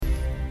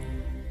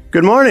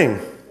Good morning.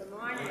 Good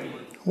morning.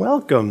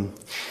 Welcome.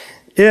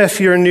 If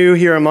you're new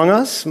here among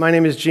us, my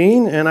name is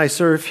Gene, and I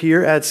serve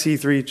here at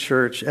C3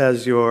 Church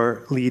as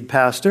your lead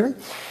pastor.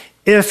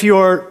 If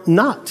you're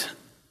not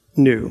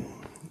new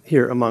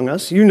here among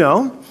us, you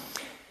know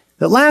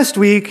that last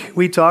week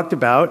we talked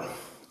about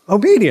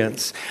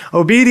obedience.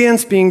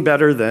 Obedience being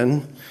better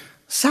than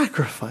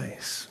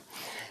sacrifice.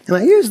 And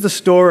I used the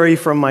story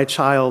from my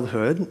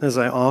childhood, as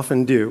I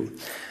often do,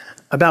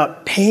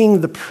 about paying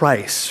the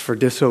price for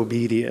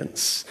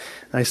disobedience.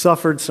 I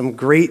suffered some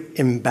great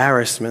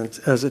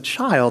embarrassment as a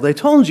child. I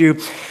told you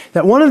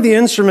that one of the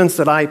instruments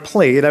that I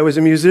played, I was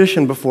a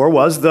musician before,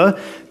 was the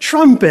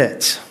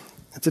trumpet.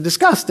 It's a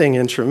disgusting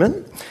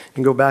instrument. You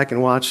can go back and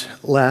watch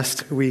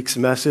last week's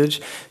message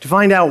to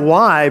find out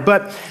why.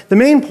 But the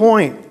main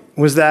point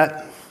was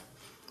that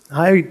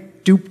I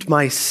duped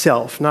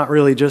myself, not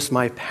really just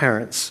my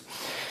parents.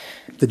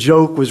 The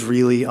joke was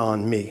really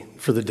on me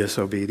for the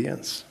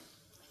disobedience.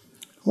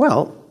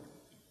 Well,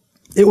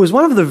 it was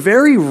one of the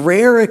very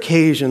rare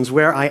occasions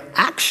where I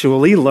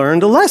actually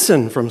learned a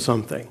lesson from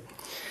something.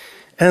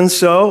 And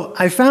so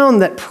I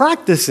found that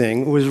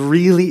practicing was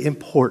really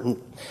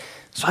important.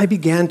 So I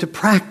began to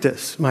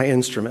practice my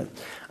instrument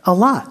a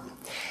lot.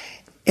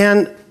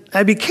 And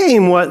I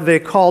became what they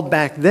called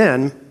back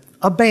then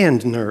a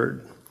band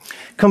nerd,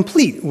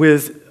 complete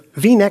with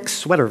V-neck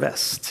sweater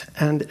vest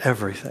and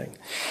everything.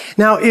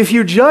 Now, if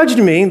you judged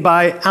me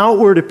by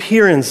outward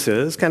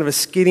appearances, kind of a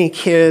skinny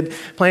kid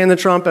playing the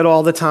trumpet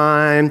all the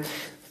time,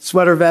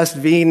 sweater vest,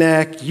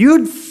 V-neck,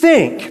 you'd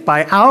think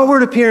by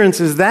outward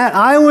appearances that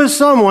I was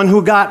someone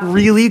who got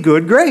really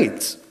good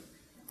grades.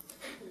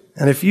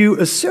 And if you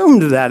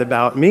assumed that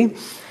about me,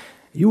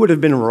 you would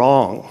have been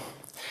wrong.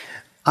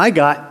 I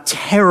got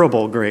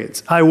terrible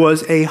grades. I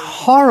was a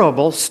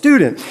horrible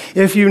student.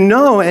 If you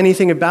know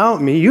anything about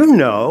me, you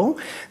know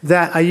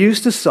that I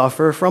used to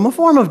suffer from a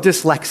form of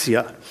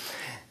dyslexia.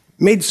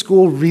 Made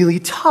school really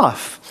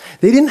tough.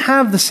 They didn't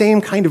have the same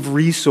kind of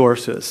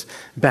resources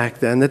back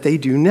then that they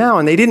do now,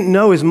 and they didn't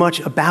know as much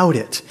about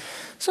it.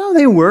 So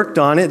they worked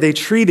on it, they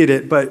treated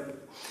it,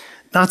 but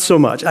not so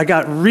much. I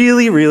got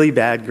really, really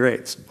bad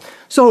grades.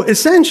 So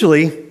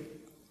essentially,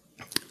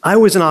 I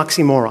was an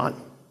oxymoron.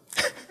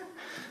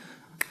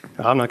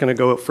 I'm not going to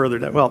go further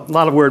down. Well, a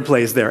lot of word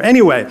plays there.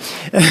 Anyway,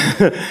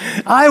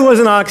 I was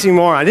an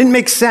oxymoron. It didn't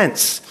make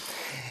sense.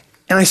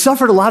 And I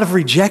suffered a lot of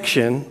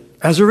rejection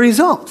as a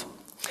result.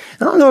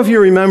 I don't know if you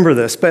remember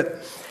this,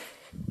 but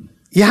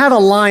you had a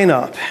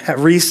lineup at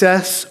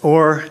recess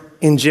or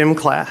in gym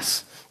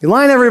class. You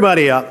line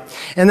everybody up,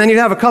 and then you'd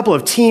have a couple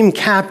of team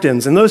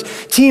captains, and those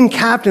team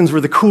captains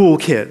were the cool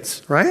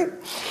kids, right?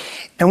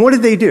 And what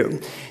did they do?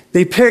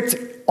 They picked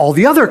all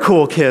the other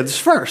cool kids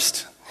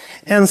first.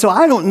 And so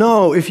I don't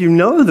know if you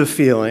know the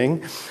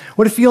feeling,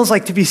 what it feels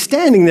like to be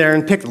standing there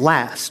and picked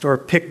last or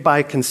picked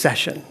by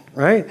concession,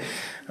 right?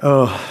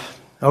 Oh,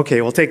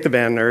 okay, we'll take the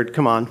band nerd,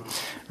 come on,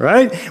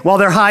 right? While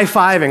they're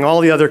high-fiving all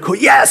the other cool,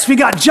 yes, we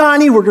got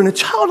Johnny, we're going to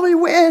totally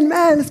win,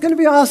 man, it's going to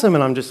be awesome.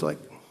 And I'm just like,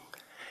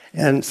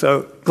 and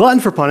so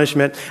glutton for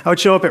punishment, I would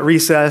show up at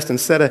recess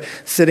instead of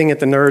sitting at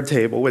the nerd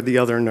table with the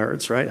other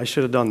nerds, right? I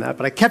should have done that,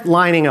 but I kept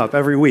lining up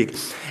every week.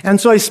 And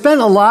so I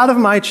spent a lot of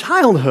my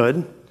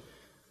childhood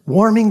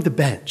warming the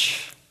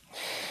bench.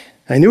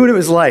 I knew what it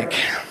was like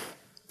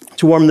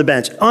to warm the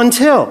bench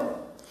until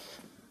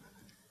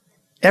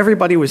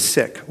everybody was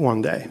sick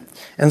one day.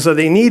 And so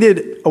they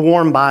needed a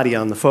warm body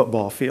on the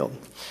football field.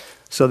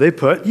 So they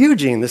put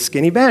Eugene, the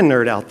skinny band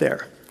nerd, out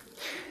there.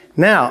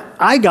 Now,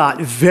 I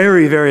got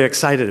very, very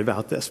excited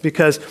about this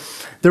because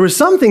there was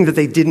something that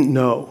they didn't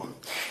know.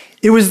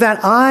 It was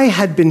that I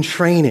had been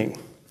training,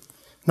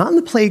 not on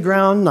the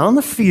playground, not on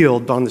the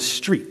field, but on the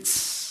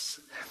streets.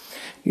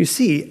 You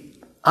see,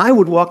 I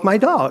would walk my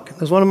dog. It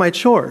was one of my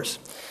chores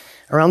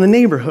around the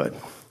neighborhood.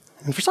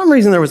 And for some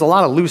reason, there was a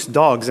lot of loose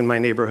dogs in my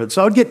neighborhood,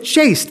 so I would get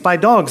chased by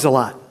dogs a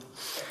lot.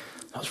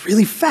 I was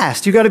really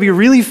fast. You got to be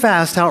really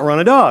fast to outrun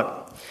a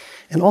dog.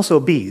 And also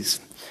bees.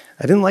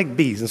 I didn't like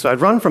bees, and so I'd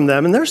run from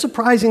them, and they're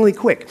surprisingly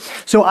quick.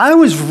 So I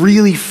was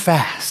really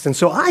fast, and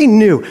so I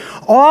knew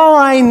all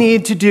I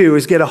need to do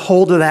is get a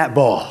hold of that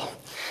ball.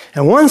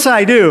 And once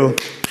I do,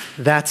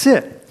 that's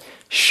it.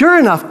 Sure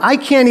enough, I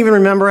can't even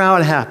remember how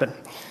it happened.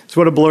 That's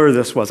what a blur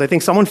this was. I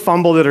think someone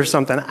fumbled it or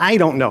something. I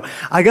don't know.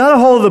 I got a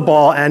hold of the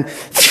ball and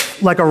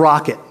like a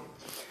rocket.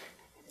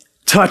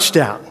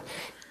 Touchdown.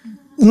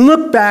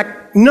 Look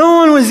back, no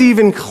one was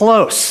even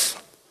close.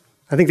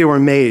 I think they were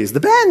amazed.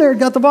 The band nerd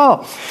got the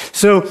ball.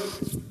 So,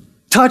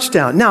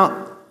 touchdown.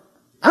 Now,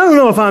 I don't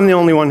know if I'm the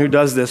only one who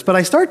does this, but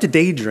I start to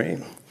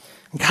daydream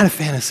and kind of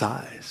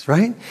fantasize,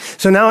 right?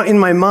 So now in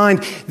my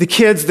mind, the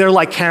kids, they're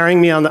like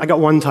carrying me on, I got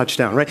one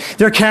touchdown, right?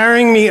 They're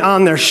carrying me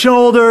on their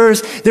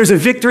shoulders. There's a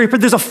victory, but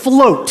there's a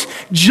float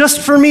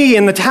just for me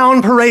in the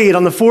town parade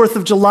on the 4th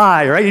of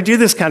July, right? You do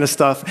this kind of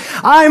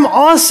stuff. I'm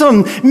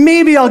awesome.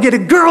 Maybe I'll get a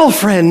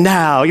girlfriend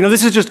now. You know,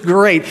 this is just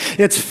great.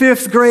 It's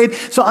 5th grade.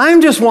 So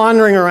I'm just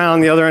wandering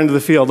around the other end of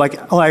the field like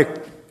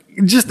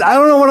I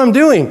don't know what I'm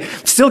doing.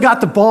 Still got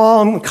the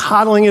ball. I'm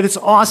coddling it. It's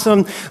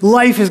awesome.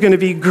 Life is going to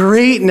be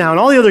great now. And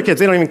all the other kids,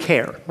 they don't even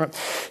care. Right?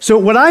 So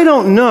what I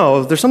don't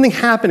know, there's something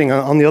happening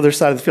on the other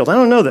side of the field. I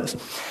don't know this.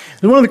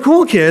 One of the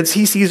cool kids,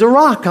 he sees a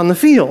rock on the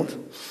field.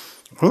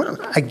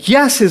 I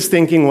guess his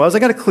thinking was, I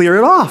got to clear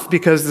it off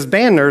because this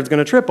band nerd's going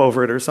to trip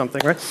over it or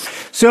something, right?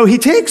 So he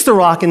takes the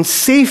rock and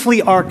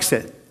safely arcs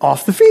it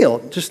off the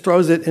field, just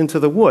throws it into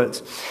the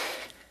woods.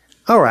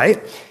 All right.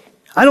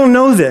 I don't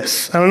know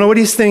this. I don't know what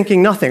he's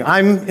thinking, nothing.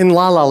 I'm in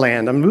La La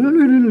Land.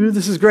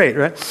 This is great,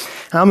 right?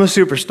 I'm a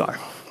superstar.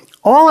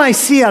 All I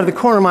see out of the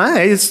corner of my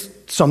eye is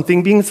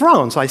something being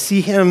thrown. So I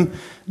see him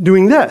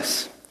doing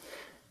this.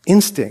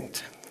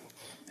 Instinct.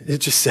 It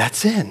just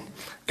sets in.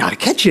 Got to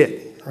catch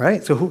it.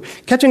 Right? So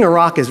catching a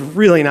rock is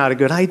really not a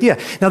good idea.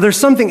 Now, there's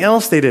something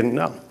else they didn't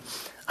know.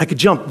 I could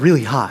jump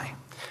really high.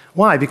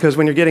 Why? Because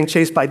when you're getting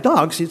chased by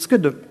dogs, it's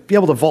good to be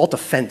able to vault a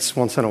fence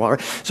once in a while.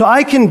 Right? So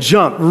I can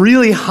jump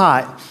really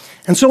high.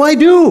 And so I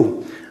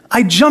do.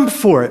 I jump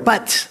for it.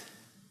 But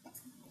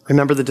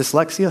remember the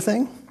dyslexia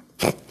thing?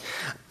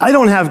 I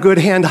don't have good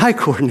hand-eye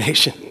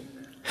coordination.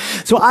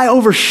 So I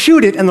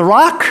overshoot it, and the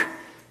rock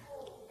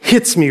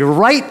hits me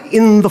right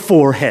in the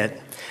forehead.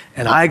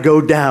 And I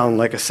go down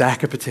like a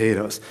sack of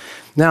potatoes.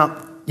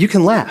 Now, you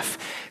can laugh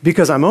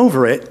because I'm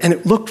over it, and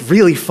it looked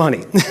really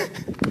funny.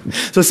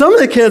 So some of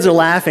the kids are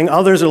laughing.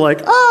 Others are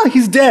like,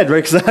 he's dead,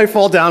 right? Because I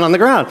fall down on the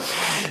ground.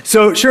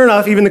 So sure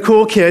enough, even the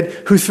cool kid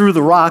who threw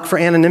the rock, for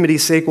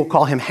anonymity's sake, we'll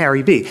call him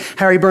Harry B.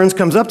 Harry Burns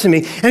comes up to me,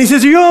 and he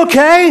says, are you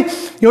okay?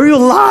 Are you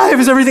alive?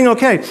 Is everything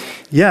okay?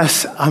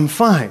 Yes, I'm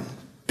fine.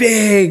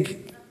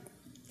 Big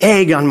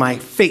egg on my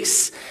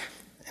face.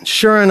 And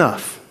sure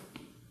enough,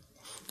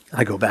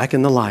 I go back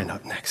in the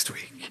lineup next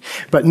week.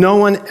 But no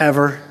one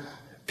ever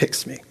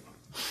picks me.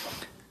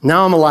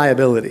 Now I'm a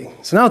liability.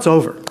 So now it's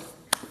over.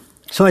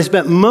 So I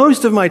spent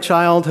most of my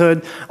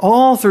childhood,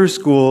 all through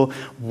school,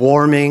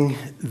 warming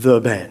the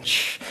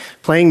bench.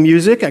 Playing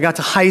music. I got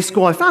to high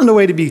school. I found a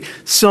way to be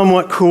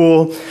somewhat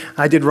cool.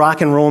 I did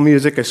rock and roll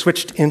music. I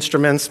switched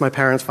instruments. My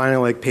parents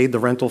finally paid the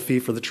rental fee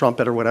for the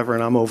trumpet or whatever,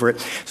 and I'm over it.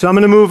 So I'm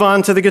going to move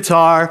on to the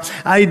guitar.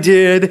 I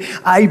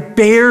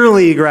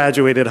barely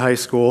graduated high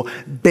school.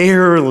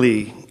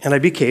 Barely. And I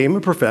became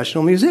a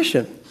professional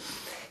musician.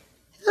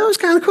 That was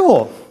kind of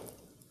cool.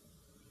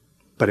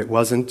 But it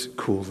wasn't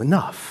cool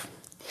enough.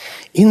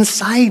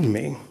 Inside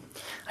me,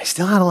 I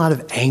still had a lot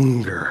of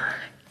anger.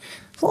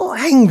 A little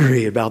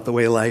angry about the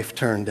way life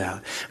turned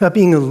out, about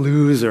being a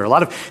loser, a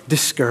lot of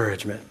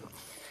discouragement.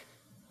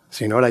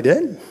 So you know what I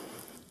did?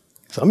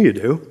 Some of you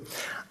do.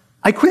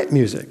 I quit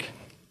music.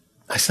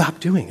 I stopped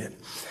doing it.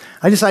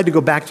 I decided to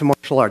go back to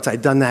martial arts.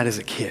 I'd done that as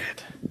a kid.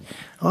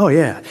 Oh,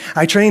 yeah.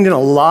 I trained in a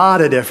lot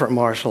of different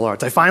martial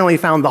arts. I finally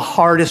found the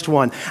hardest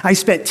one. I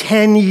spent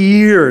 10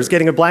 years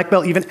getting a black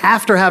belt, even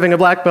after having a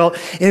black belt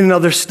in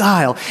another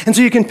style. And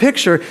so you can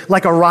picture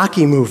like a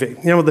Rocky movie,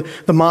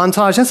 the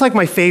montage. That's like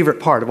my favorite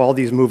part of all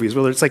these movies,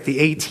 whether it's like the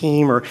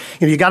A-Team or,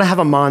 you got to have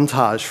a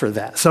montage for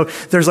that. So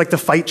there's like the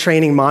fight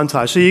training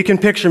montage. So you can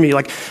picture me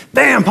like,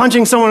 bam,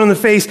 punching someone in the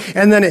face,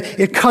 and then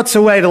it cuts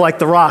away to like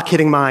The Rock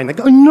hitting mine. Like,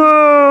 oh,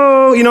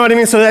 no, you know what I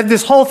mean? So that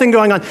this whole thing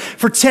going on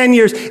for 10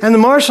 years, and the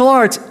martial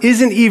arts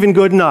isn't even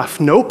good enough.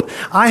 Nope.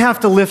 I have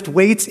to lift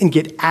weights and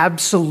get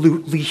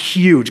absolutely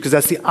huge because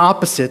that's the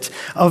opposite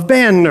of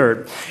band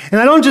nerd.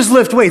 And I don't just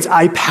lift weights,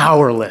 I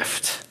power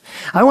lift.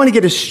 I want to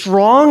get as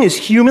strong as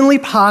humanly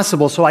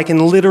possible so I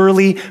can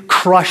literally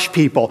crush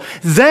people.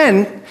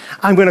 Then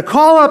I'm going to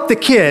call up the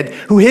kid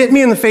who hit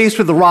me in the face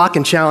with the rock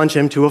and challenge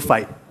him to a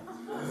fight.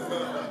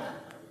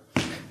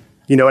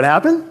 You know what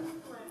happened?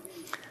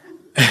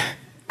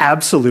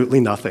 Absolutely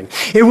nothing.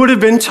 It would have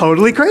been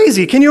totally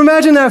crazy. Can you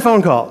imagine that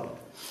phone call?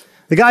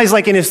 The guy's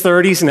like in his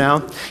 30s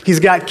now.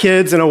 He's got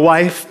kids and a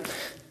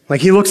wife.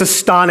 Like he looks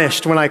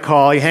astonished when I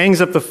call. He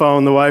hangs up the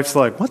phone. The wife's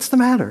like, what's the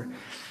matter?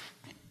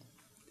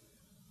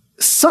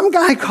 Some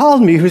guy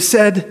called me who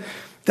said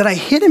that I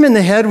hit him in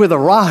the head with a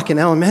rock in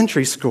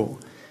elementary school.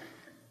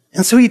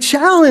 And so he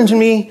challenged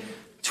me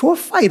to a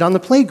fight on the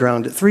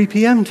playground at 3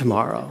 p.m.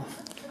 tomorrow.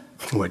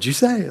 What'd you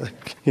say?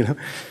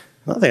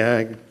 Nothing.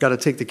 I got to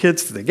take the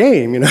kids to the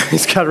game.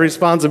 He's got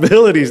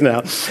responsibilities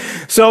now.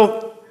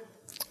 So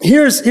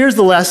here's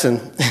the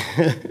lesson.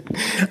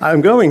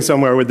 I'm going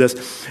somewhere with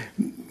this.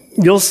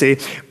 You'll see.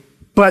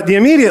 But the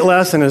immediate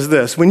lesson is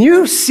this. When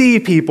you see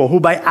people who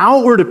by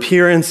outward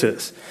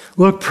appearances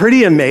look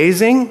pretty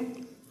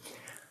amazing,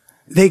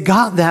 they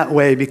got that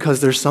way because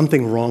there's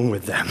something wrong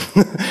with them.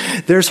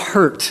 There's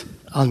hurt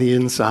on the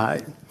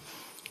inside.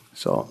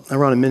 So I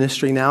run a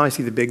ministry now. I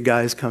see the big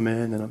guys come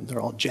in, and they're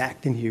all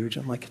jacked and huge.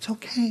 I'm like, it's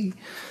okay.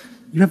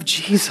 You have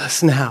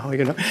Jesus now,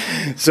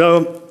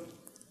 So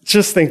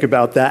just think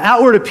about that.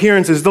 Outward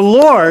appearances. The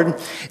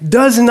Lord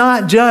does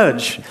not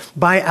judge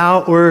by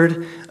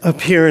outward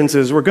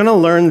appearances. We're going to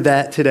learn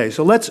that today.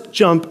 So let's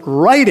jump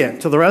right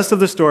into the rest of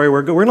the story.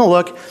 We're going to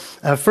look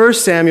at 1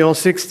 Samuel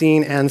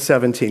 16 and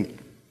 17.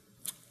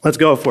 Let's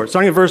go for it.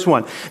 Starting at verse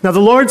 1. Now the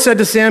Lord said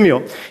to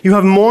Samuel, "You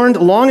have mourned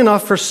long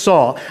enough for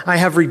Saul. I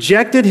have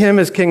rejected him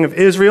as king of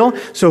Israel,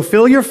 so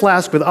fill your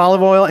flask with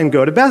olive oil and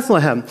go to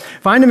Bethlehem.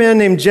 Find a man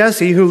named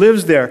Jesse who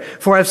lives there,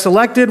 for I have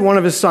selected one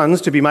of his sons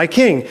to be my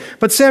king."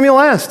 But Samuel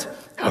asked,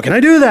 "How can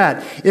I do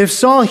that? If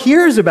Saul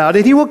hears about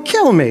it, he will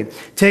kill me."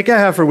 "Take a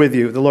heifer with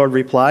you," the Lord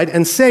replied,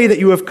 "and say that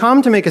you have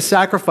come to make a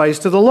sacrifice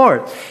to the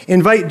Lord.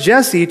 Invite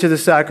Jesse to the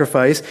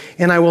sacrifice,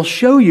 and I will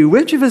show you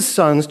which of his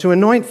sons to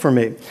anoint for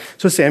me."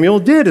 So Samuel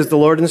did as the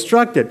Lord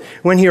instructed.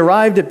 When he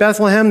arrived at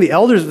Bethlehem, the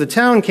elders of the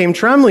town came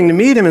trembling to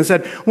meet him and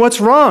said, "What's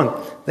wrong?"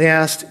 They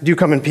asked, "Do you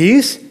come in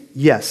peace?"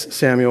 "Yes,"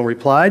 Samuel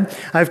replied.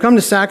 "I have come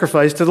to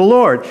sacrifice to the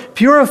Lord.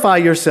 Purify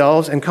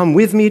yourselves and come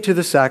with me to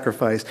the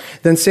sacrifice."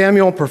 Then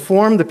Samuel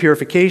performed the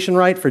purification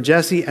rite for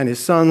Jesse and his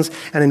sons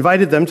and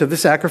invited them to the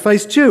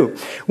sacrifice too.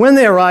 When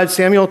they arrived,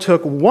 Samuel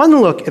took one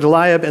look at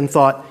Eliab and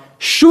thought,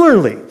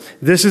 "Surely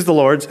this is the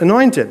Lord's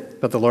anointed."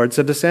 But the Lord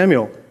said to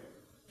Samuel,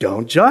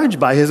 "Don't judge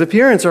by his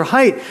appearance or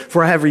height,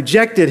 for I have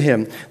rejected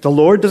him. The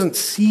Lord doesn't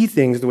see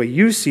things the way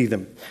you see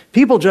them.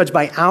 People judge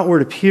by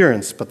outward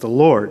appearance, but the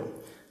Lord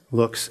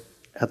looks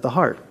at the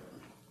heart."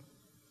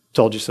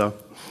 Told you so.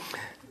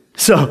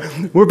 So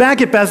we're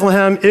back at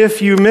Bethlehem.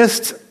 If you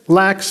missed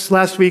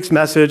last week's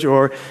message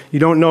or you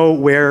don't know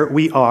where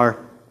we are,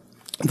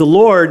 the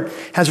Lord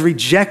has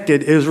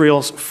rejected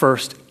Israel's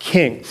first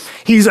king.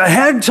 He's a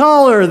head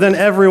taller than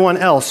everyone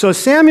else. So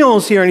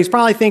Samuel's here and he's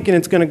probably thinking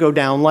it's going to go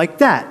down like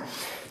that.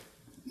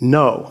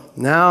 No.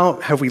 Now,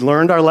 have we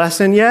learned our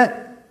lesson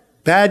yet?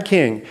 Bad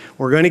king.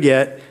 We're going to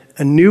get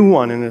a new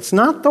one, and it's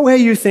not the way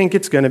you think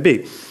it's going to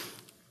be.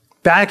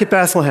 Back at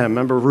Bethlehem,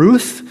 remember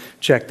Ruth?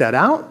 Check that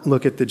out.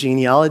 Look at the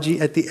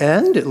genealogy at the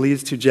end. It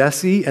leads to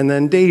Jesse and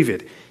then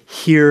David.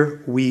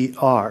 Here we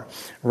are,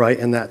 right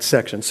in that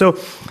section. So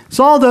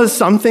Saul does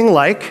something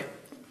like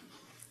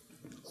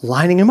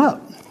lining him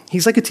up.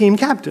 He's like a team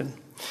captain.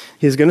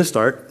 He's going to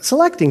start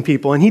selecting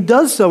people, and he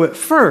does so at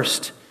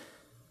first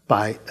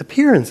by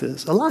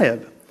appearances.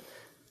 Eliab,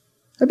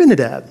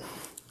 Abinadab,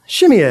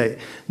 Shimei.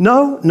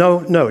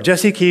 No.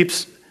 Jesse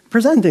keeps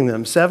presenting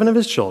them. 7 of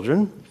his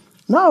children.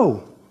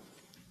 No.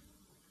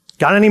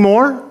 Got any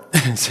more?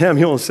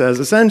 Samuel says,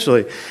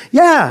 essentially,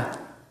 yeah,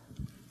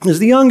 there's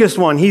the youngest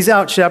one. He's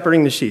out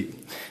shepherding the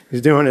sheep.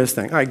 He's doing his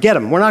thing. All right, get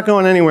him. We're not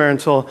going anywhere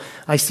until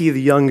I see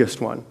the youngest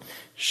one.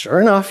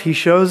 Sure enough, he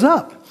shows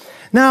up.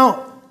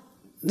 Now,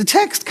 the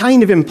text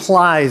kind of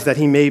implies that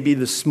he may be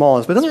the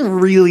smallest, but it doesn't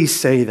really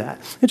say that.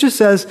 It just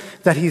says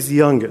that he's the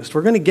youngest.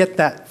 We're going to get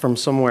that from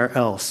somewhere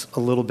else a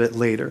little bit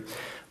later.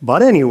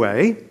 But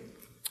anyway,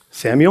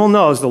 Samuel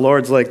knows the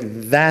Lord's like,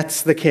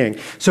 that's the king.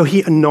 So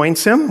he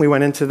anoints him. We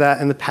went into that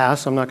in the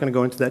past, so I'm not going to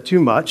go into that too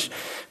much.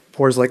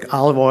 Pours like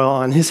olive oil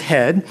on his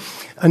head,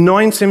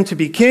 anoints him to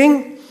be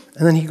king,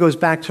 and then he goes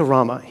back to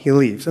Ramah. He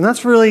leaves. And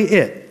that's really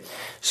it.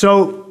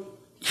 So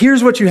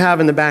here's what you have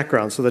in the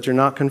background so that you're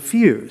not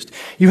confused.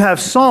 You have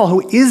Saul,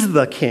 who is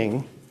the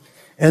king,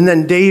 and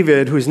then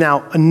David, who is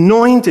now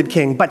anointed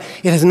king, but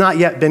it has not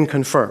yet been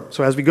confirmed.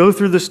 So as we go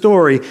through the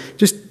story,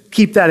 just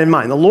keep that in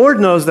mind. The Lord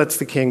knows that's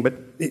the king, but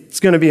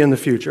it's going to be in the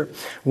future.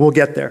 We'll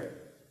get there.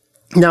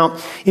 Now,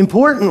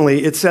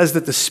 importantly, it says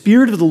that the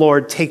Spirit of the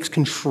Lord takes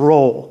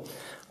control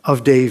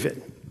of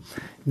David.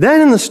 Then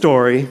in the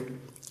story,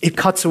 it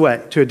cuts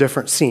away to a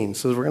different scene.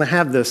 So we're going to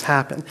have this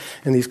happen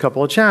in these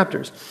couple of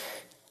chapters.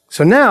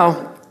 So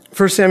now,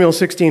 1 Samuel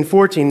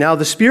 16:14, now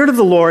the Spirit of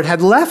the Lord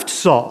had left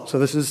Saul. So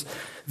this is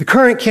the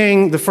current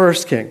king, the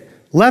first king.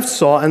 Left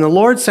Saul, and the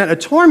Lord sent a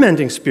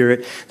tormenting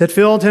spirit that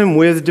filled him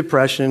with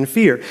depression and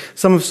fear.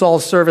 Some of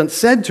Saul's servants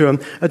said to him,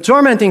 "A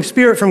tormenting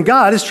spirit from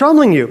God is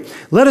troubling you.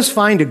 Let us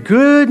find a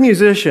good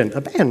musician," a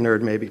band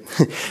nerd maybe,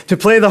 "to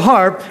play the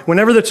harp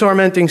whenever the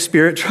tormenting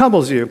spirit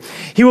troubles you.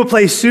 He will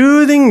play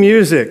soothing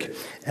music,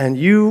 and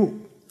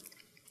you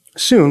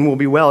soon will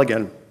be well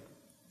again."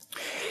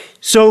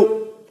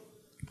 So,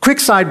 quick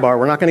sidebar,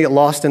 we're not going to get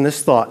lost in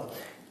this thought.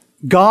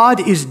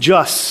 God is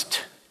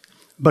just.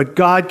 But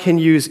God can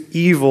use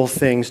evil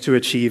things to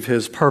achieve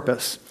his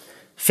purpose.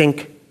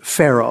 Think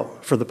Pharaoh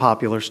for the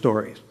popular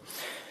stories.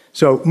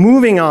 So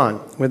moving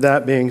on, with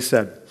that being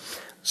said,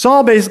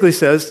 Saul basically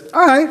says,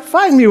 all right,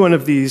 find me one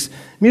of these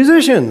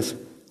musicians.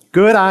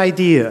 Good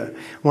idea.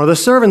 One of the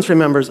servants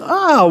remembers,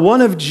 one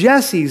of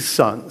Jesse's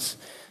sons.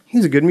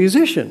 He's a good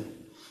musician.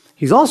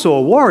 He's also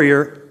a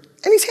warrior,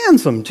 and he's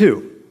handsome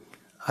too.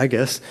 I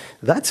guess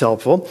that's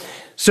helpful.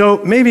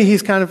 So maybe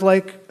he's kind of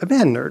like a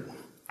band nerd.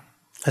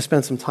 I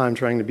spent some time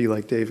trying to be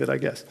like David, I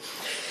guess.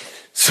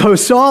 So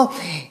Saul,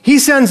 he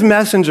sends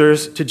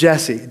messengers to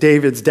Jesse,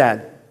 David's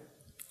dad.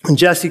 And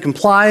Jesse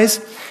complies,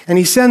 and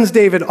he sends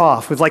David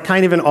off with like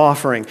kind of an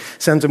offering.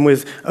 Sends him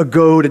with a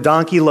goat, a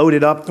donkey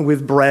loaded up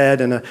with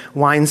bread, and a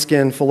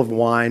wineskin full of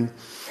wine.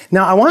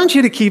 Now, I want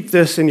you to keep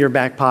this in your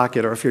back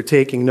pocket, or if you're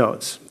taking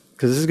notes,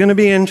 because this is going to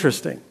be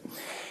interesting.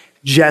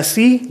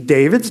 Jesse,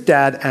 David's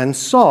dad, and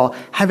Saul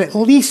have at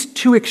least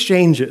 2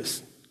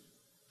 exchanges.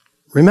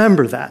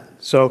 Remember that.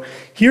 So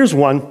here's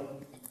one.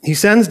 He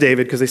sends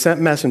David because they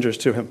sent messengers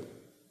to him.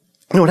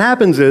 And what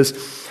happens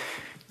is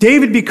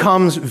David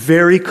becomes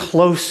very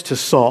close to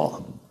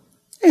Saul.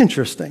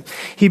 Interesting.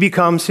 He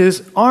becomes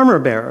his armor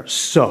bearer.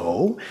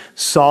 So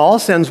Saul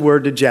sends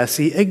word to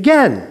Jesse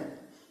again.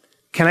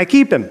 Can I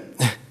keep him?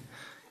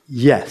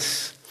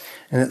 Yes.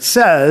 And it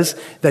says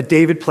that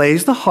David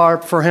plays the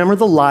harp for him or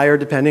the lyre,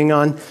 depending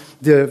on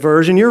the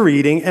version you're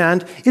reading,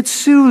 and it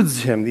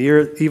soothes him.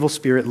 The evil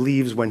spirit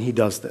leaves when he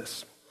does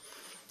this.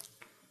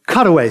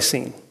 Cutaway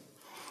scene.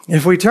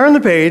 If we turn the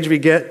page, we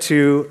get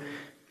to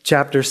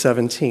chapter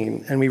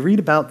 17, and we read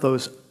about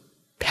those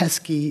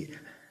pesky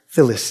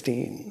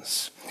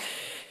Philistines.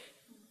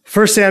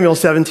 1 Samuel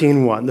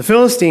 17:1. The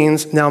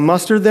Philistines now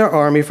mustered their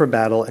army for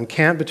battle and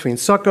camped between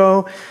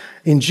Succoth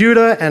in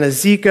Judah and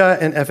Azekah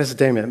and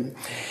Ephes-dammim.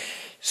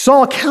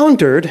 Saul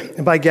countered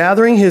by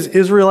gathering his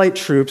Israelite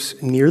troops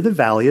near the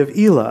valley of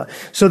Elah.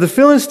 So the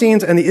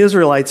Philistines and the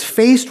Israelites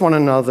faced one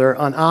another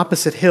on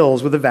opposite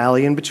hills with a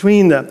valley in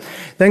between them.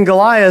 Then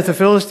Goliath, a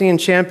Philistine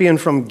champion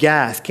from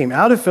Gath, came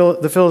out of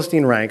the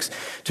Philistine ranks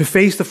to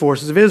face the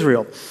forces of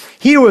Israel.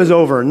 He was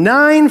over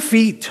 9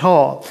 feet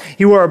tall.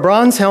 He wore a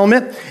bronze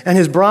helmet, and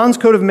his bronze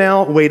coat of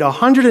mail weighed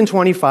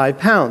 125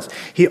 pounds.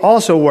 He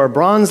also wore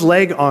bronze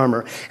leg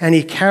armor, and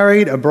he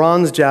carried a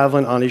bronze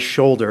javelin on his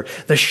shoulder.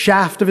 The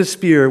shaft of his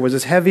spear was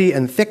as heavy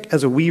and thick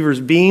as a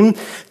weaver's beam,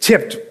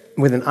 tipped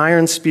with an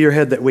iron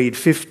spearhead that weighed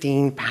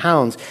 15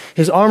 pounds.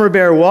 His armor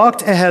bearer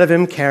walked ahead of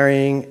him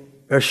carrying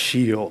a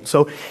shield.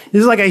 So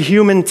this is like a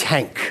human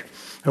tank.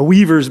 A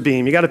weaver's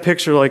beam. You got a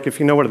picture, like, if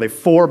you know, what are they,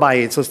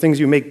 4x8s, those things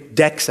you make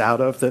decks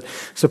out of that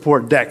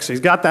support decks. So he's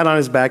got that on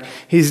his back.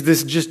 He's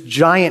this just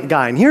giant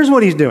guy. And here's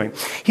what he's doing.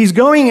 He's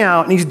going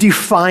out and he's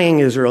defying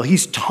Israel.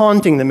 He's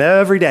taunting them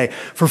every day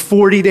for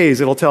 40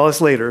 days. It'll tell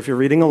us later. If you're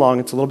reading along,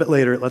 it's a little bit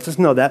later. It lets us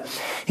know that.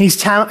 He's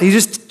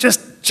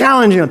just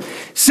challenging them.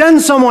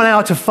 Send someone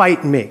out to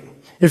fight me.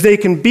 If they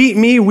can beat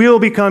me, we'll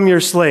become your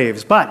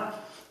slaves. But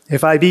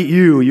if I beat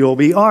you, you'll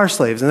be our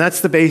slaves. And that's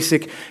the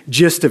basic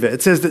gist of it.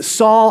 It says that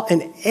Saul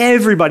and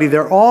everybody,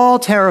 they're all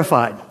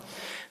terrified.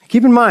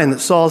 Keep in mind that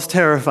Saul's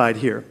terrified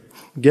here.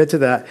 We'll get to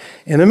that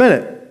in a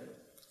minute.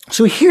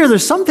 So here,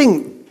 there's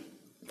something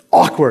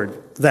awkward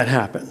that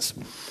happens.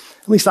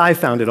 At least I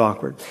found it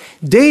awkward.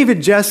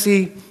 David,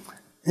 Jesse, and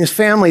his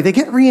family, they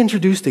get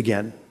reintroduced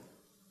again.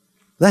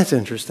 That's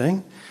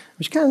interesting.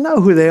 You kind of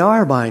know who they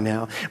are by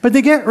now. But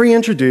they get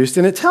reintroduced,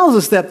 and it tells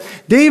us that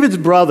David's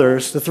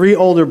brothers, the 3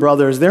 older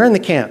brothers, they're in the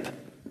camp.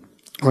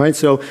 All right,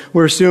 so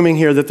we're assuming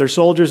here that they're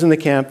soldiers in the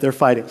camp, they're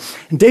fighting.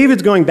 And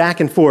David's going back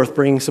and forth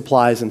bringing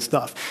supplies and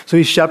stuff. So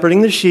he's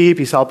shepherding the sheep,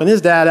 he's helping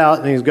his dad out,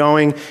 and he's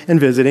going and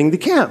visiting the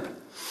camp.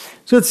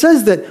 So it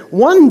says that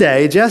one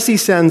day, Jesse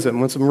sends him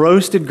with some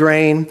roasted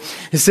grain.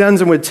 He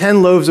sends him with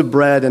 10 loaves of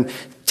bread and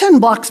 10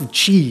 blocks of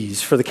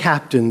cheese for the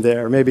captain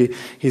there. Maybe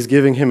he's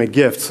giving him a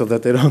gift so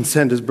that they don't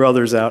send his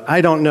brothers out. I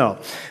don't know,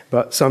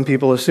 but some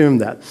people assume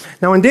that.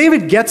 Now, when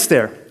David gets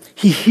there,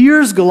 he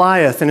hears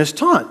Goliath and his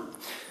taunt.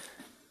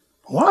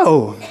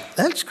 Whoa,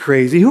 that's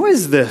crazy. Who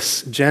is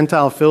this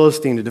Gentile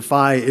Philistine to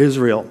defy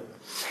Israel?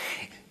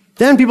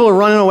 Then people are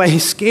running away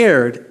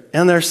scared,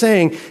 and they're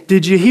saying,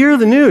 did you hear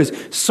the news?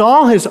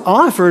 Saul has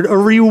offered a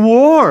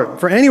reward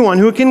for anyone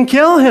who can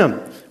kill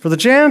him, for the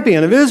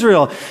champion of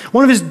Israel.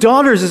 One of his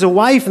daughters is a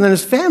wife, and then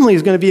his family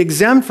is going to be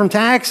exempt from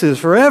taxes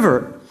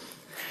forever.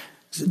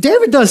 So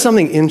David does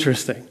something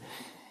interesting.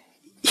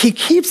 He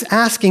keeps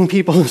asking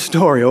people the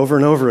story over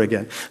and over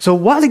again. So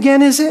what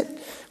again is it?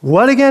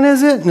 What again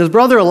is it? And his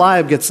brother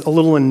Eliab gets a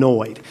little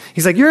annoyed.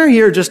 He's like, you're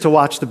here just to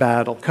watch the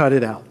battle. Cut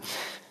it out.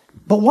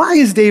 But why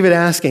is David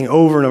asking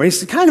over and over?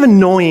 He's kind of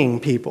annoying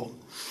people.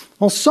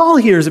 Well, Saul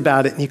hears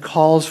about it, and he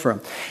calls for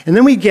him. And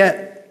then we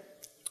get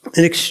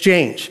an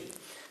exchange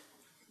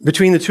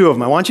between the two of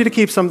them. I want you to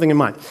keep something in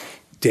mind.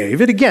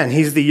 David, again,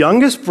 he's the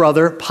youngest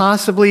brother,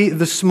 possibly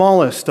the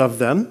smallest of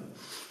them.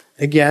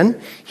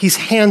 Again, he's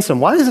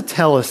handsome. Why does it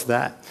tell us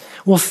that?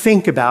 Well,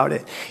 think about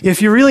it.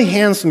 If you're really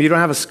handsome, you don't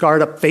have a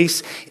scarred up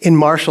face. In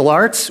martial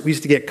arts, we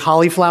used to get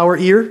cauliflower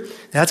ear.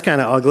 That's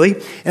kind of ugly.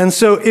 And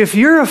so if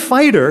you're a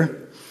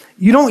fighter,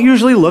 you don't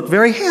usually look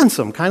very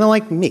handsome, kind of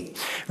like me,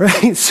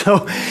 right?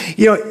 So,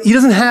 he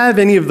doesn't have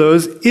any of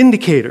those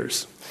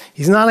indicators.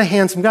 He's not a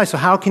handsome guy, so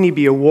how can he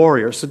be a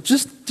warrior? So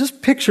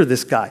just picture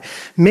this guy.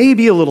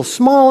 Maybe a little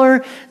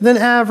smaller than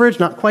average,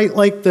 not quite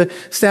like the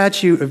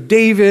statue of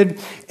David,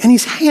 and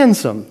he's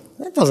handsome.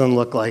 That doesn't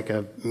look like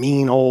a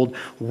mean old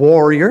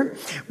warrior.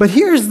 But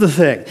here's the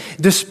thing.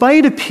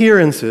 Despite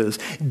appearances,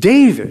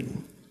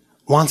 David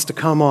wants to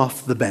come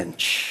off the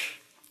bench.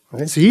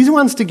 Right? So he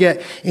wants to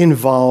get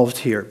involved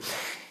here.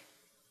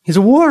 He's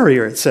a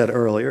warrior, it said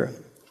earlier.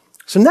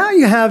 So now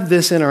you have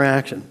this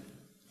interaction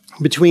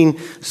between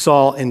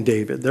Saul and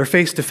David. They're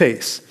face to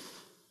face.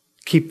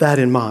 Keep that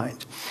in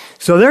mind.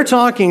 So they're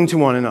talking to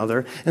one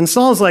another, and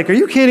Saul's like, are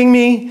you kidding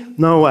me?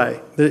 No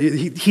way.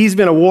 He's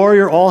been a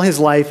warrior all his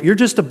life. You're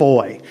just a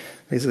boy.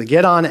 Basically,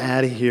 get on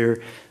out of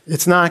here.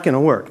 It's not going to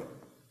work.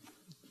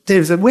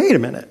 David said, wait a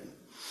minute.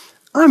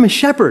 I'm a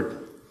shepherd.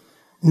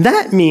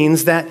 That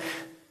means that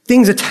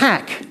things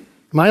attack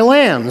my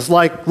lambs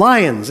like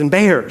lions and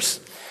bears.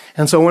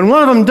 And so when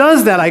one of them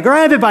does that, I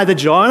grab it by the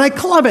jaw and I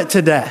club it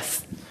to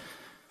death.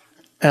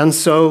 And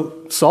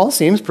so Saul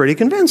seems pretty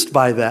convinced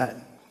by that.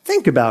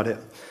 Think about it.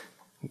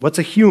 What's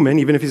a human,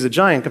 even if he's a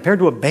giant, compared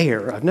to a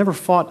bear? I've never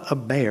fought a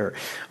bear,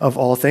 of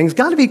all things.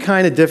 Got to be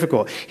kind of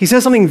difficult. He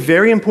says something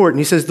very important.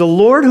 He says, the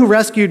Lord who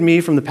rescued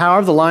me from the power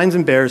of the lions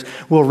and bears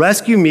will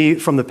rescue me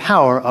from the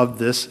power of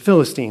this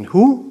Philistine.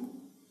 Who?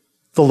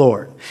 The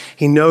Lord.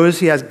 He knows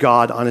he has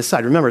God on his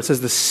side. Remember, it says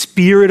the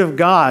Spirit of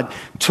God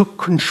took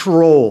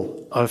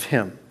control of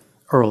him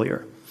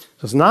earlier.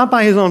 So it's not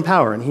by his own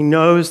power, and he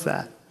knows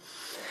that.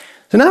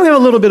 So now we have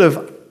a little bit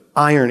of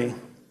irony.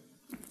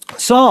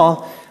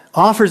 Saul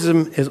offers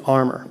him his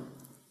armor,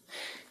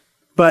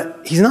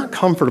 but he's not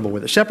comfortable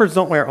with it. Shepherds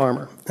don't wear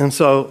armor. And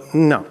so,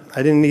 no,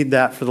 I didn't need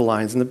that for the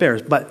lions and the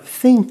bears. But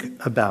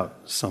think about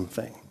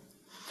something.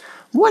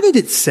 What did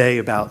it say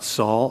about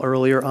Saul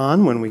earlier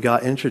on when we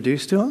got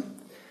introduced to him?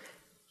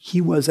 He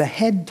was a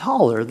head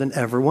taller than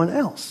everyone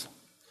else.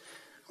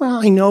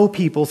 Well, I know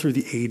people through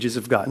the ages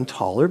have gotten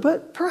taller,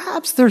 but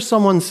perhaps there's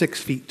someone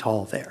 6 feet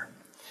tall there.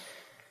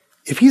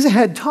 If he's a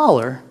head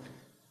taller,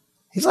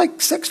 he's like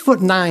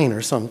 6'9"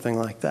 or something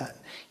like that.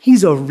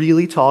 He's a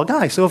really tall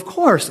guy. So of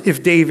course,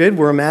 if David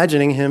were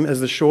imagining him as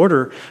the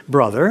shorter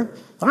brother,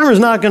 armor's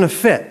not going to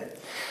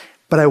fit.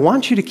 But I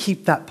want you to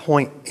keep that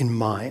point in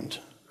mind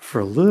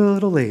for a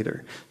little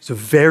later. He's a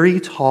very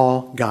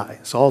tall guy.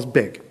 Saul's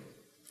big.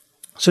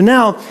 So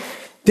now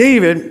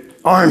David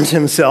arms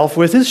himself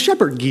with his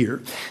shepherd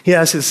gear. He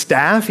has his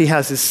staff, he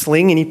has his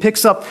sling, and he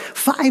picks up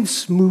 5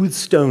 smooth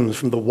stones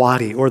from the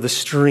wadi, or the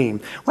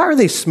stream. Why are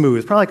they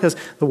smooth? Probably because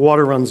the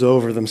water runs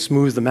over them,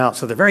 smooths them out,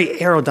 so they're very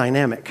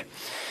aerodynamic.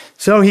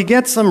 So he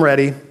gets them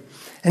ready,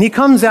 and he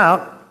comes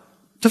out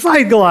to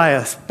fight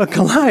Goliath. But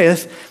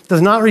Goliath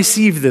does not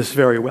receive this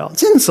very well.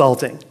 It's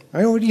insulting.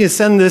 Right? Would you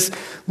send this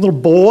little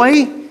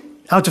boy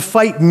out to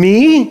fight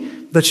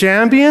me, the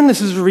champion? This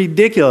is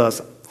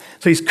ridiculous.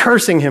 So he's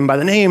cursing him by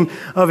the name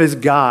of his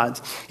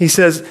gods. He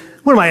says,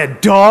 what am I,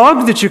 a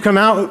dog that you come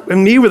out at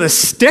me with a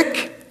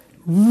stick?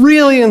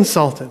 Really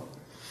insulted.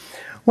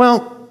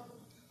 Well,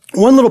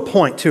 one little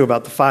point, too,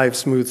 about the 5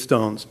 smooth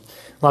stones.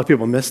 A lot of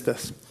people miss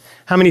this.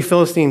 How many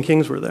Philistine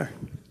kings were there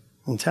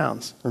in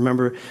towns?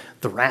 Remember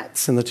the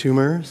rats and the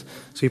tumors?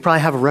 So you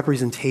probably have a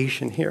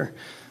representation here.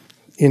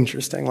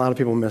 Interesting. A lot of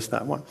people miss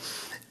that one.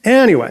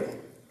 Anyway,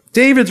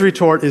 David's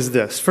retort is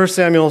this, 1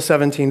 Samuel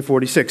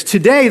 17:46.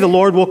 Today the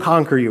Lord will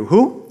conquer you.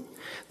 Who?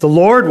 The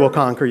Lord will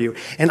conquer you,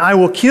 and I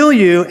will kill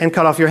you and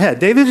cut off your head.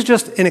 David is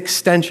just an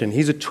extension.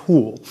 He's a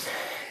tool.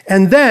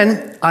 And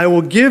then I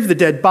will give the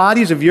dead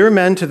bodies of your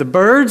men to the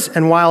birds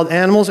and wild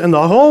animals, and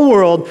the whole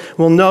world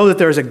will know that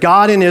there is a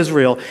God in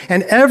Israel.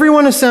 And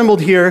everyone assembled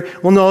here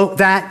will know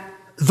that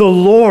the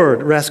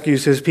Lord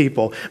rescues his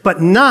people,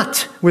 but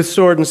not with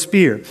sword and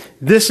spear.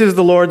 This is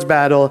the Lord's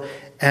battle,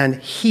 and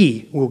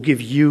he will give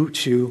you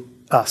to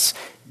us.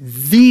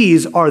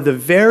 These are the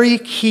very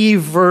key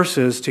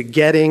verses to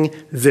getting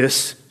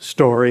this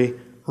story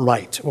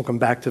right. We'll come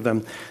back to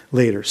them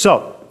later.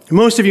 So,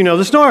 most of you know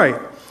the story.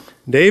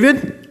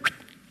 David,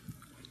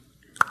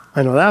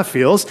 I know that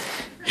feels,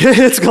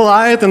 hits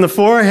Goliath in the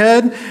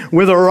forehead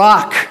with a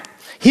rock.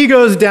 He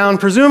goes down,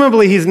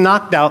 presumably he's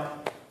knocked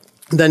out.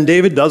 Then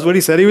David does what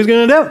he said he was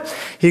going to do.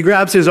 He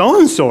grabs his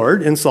own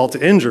sword, insult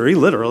to injury,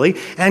 literally,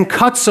 and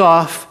cuts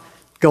off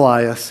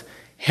Goliath's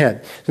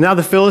head. So now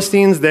the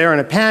Philistines, they're in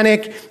a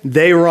panic.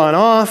 They run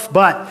off,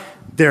 but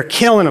they're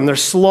killing them. They're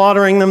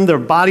slaughtering them. Their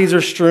bodies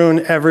are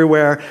strewn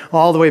everywhere,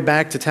 all the way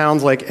back to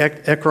towns like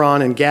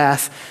Ekron and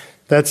Gath.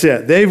 That's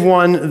it. They've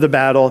won the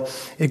battle.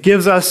 It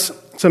gives us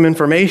some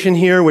information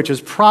here, which is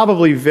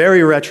probably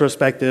very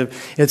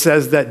retrospective. It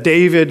says that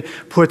David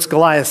puts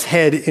Goliath's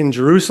head in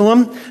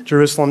Jerusalem.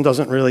 Jerusalem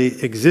doesn't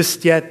really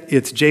exist yet.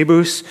 It's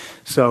Jebus,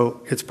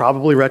 so it's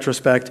probably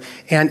retrospect.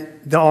 And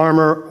the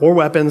armor or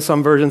weapons,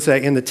 some versions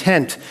say, in the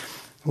tent.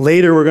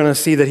 Later, we're going to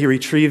see that he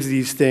retrieves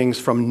these things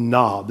from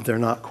Nob. They're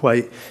not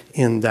quite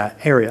in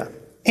that area.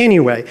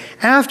 Anyway,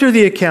 after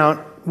the account,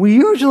 we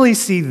usually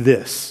see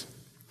this.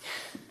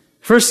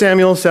 1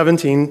 Samuel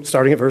 17,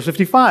 starting at verse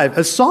 55.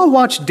 As Saul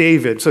watched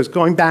David, so it's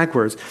going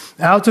backwards,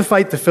 out to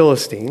fight the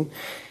Philistine,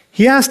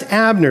 he asked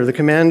Abner, the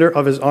commander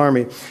of his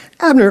army,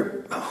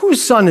 Abner,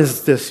 whose son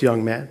is this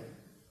young man?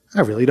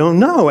 I really don't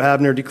know,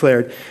 Abner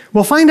declared.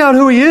 Well, find out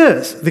who he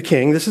is. The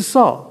king, this is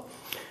Saul,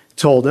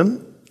 told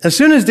him. As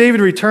soon as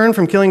David returned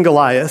from killing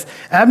Goliath,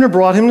 Abner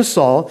brought him to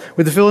Saul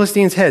with the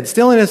Philistine's head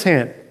still in his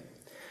hand.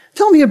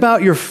 Tell me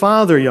about your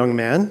father, young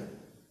man,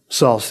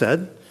 Saul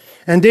said.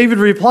 And David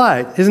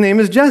replied, his name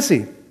is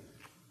Jesse,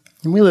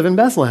 and we live in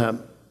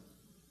Bethlehem.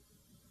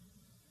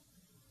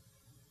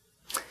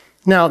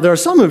 Now, there are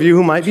some of you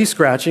who might be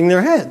scratching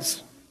their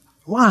heads.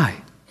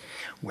 Why?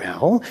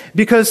 Well,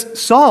 because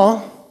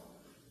Saul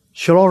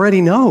should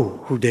already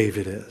know who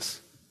David is.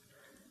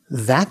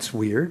 That's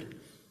weird.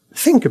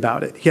 Think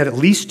about it. He had at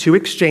least 2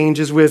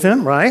 exchanges with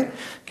him, right?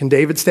 Can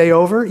David stay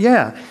over?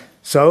 Yeah.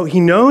 So he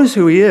knows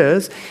who he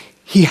is.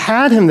 He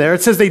had him there.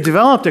 It says they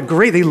developed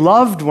they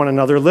loved one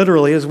another,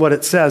 literally is what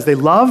it says. They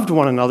loved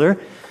one another.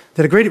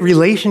 They had a great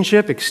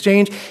relationship,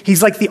 exchange.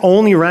 He's like the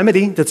only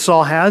remedy that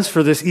Saul has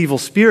for this evil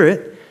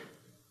spirit.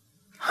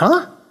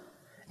 Huh?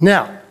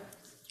 Now,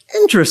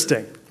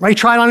 interesting, right? He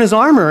tried on his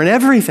armor and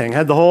everything,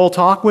 had the whole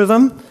talk with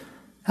him.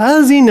 How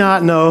does he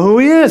not know who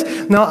he is?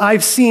 Now,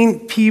 I've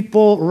seen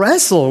people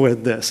wrestle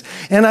with this,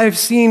 and I've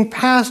seen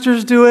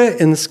pastors do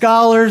it and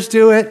scholars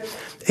do it.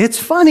 It's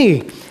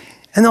funny.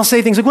 And they'll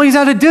say things like, well, he's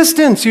at a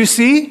distance, you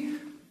see?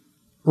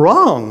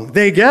 Wrong.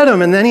 They get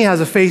him, and then he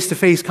has a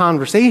face-to-face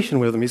conversation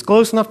with him. He's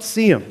close enough to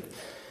see him.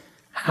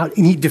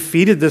 He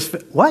defeated this.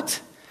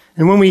 What?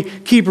 And when we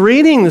keep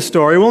reading the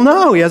story, we'll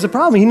know he has a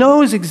problem. He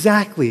knows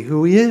exactly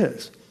who he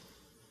is.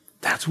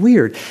 That's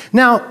weird.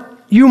 Now,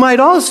 you might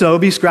also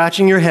be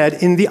scratching your head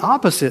in the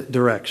opposite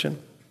direction.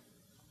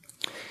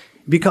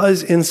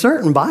 Because in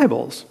certain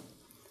Bibles,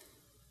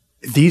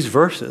 these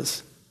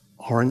verses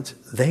aren't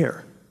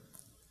there.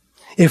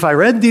 If I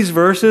read these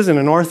verses in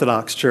an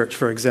Orthodox church,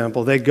 for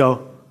example, they'd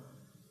go,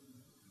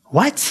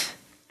 what?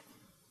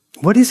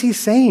 What is he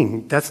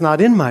saying? That's not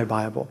in my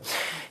Bible.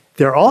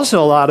 There are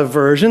also a lot of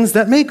versions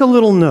that make a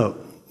little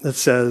note that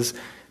says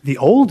the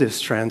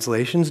oldest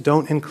translations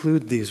don't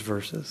include these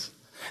verses.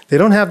 They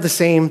don't have the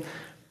same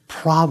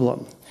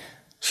problem.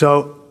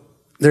 So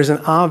there's an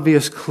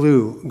obvious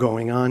clue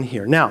going on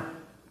here. Now,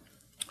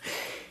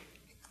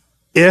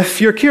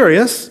 if you're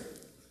curious,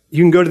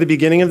 you can go to the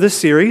beginning of this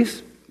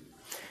series,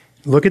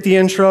 look at the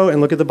intro,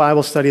 and look at the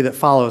Bible study that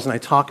follows, and I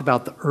talk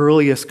about the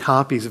earliest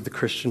copies of the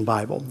Christian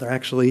Bible. They're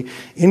actually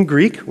in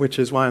Greek, which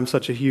is why I'm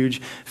such a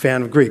huge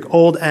fan of Greek,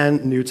 Old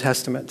and New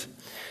Testament.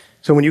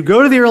 So when you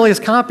go to the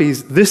earliest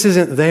copies, this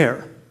isn't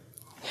there.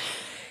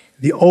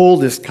 The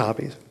oldest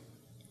copies.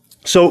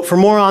 So for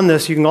more on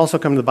this, you can also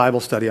come to the Bible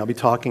study. I'll be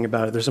talking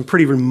about it. There's some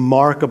pretty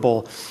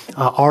remarkable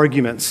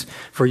arguments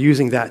for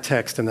using that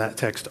text and that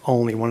text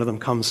only. One of them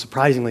comes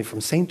surprisingly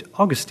from St.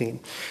 Augustine.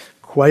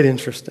 Quite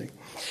interesting.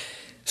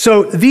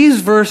 So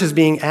these verses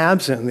being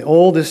absent in the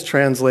oldest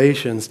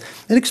translations,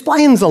 it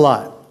explains a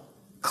lot,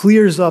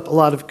 clears up a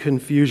lot of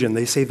confusion.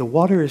 They say the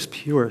water is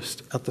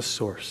purest at the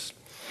source.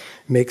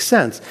 Makes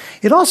sense.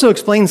 It also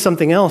explains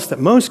something else that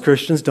most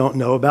Christians don't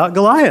know about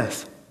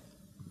Goliath.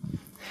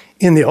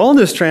 In the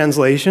oldest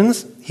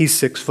translations, he's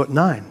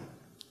 6'9",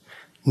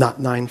 not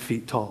 9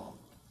 feet tall.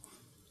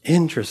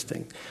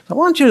 Interesting. So I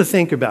want you to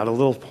think about a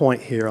little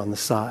point here on the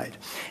side.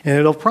 And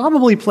it'll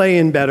probably play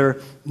in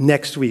better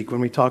next week when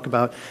we talk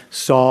about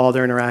Saul,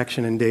 their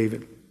interaction, and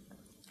David.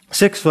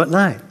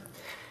 6'9".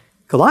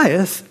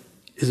 Goliath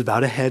is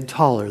about a head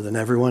taller than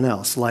everyone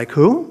else. Like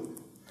who?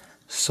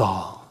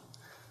 Saul.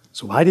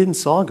 So why didn't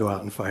Saul go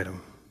out and fight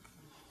him?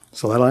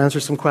 So that'll answer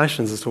some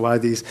questions as to why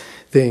these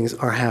things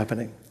are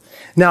happening.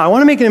 Now, I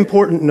want to make an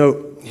important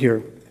note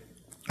here.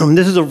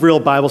 This is a real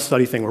Bible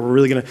study thing where we're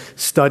really going to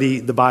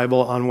study the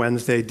Bible on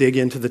Wednesday, dig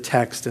into the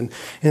text, and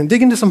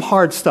dig into some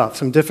hard stuff,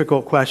 some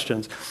difficult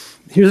questions.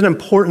 Here's an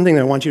important thing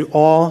that I want you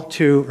all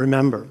to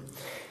remember.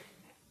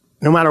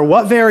 No matter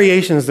what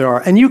variations there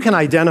are, and you can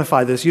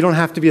identify this, you don't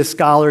have to be a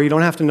scholar, you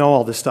don't have to know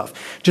all this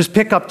stuff. Just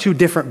pick up 2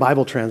 different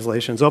Bible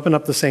translations, open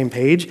up the same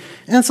page,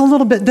 and it's a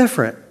little bit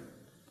different.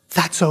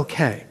 That's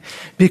okay.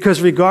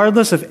 Because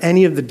regardless of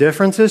any of the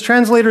differences,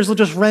 translators will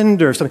just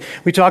render something.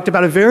 We talked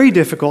about a very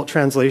difficult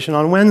translation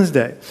on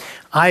Wednesday.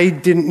 I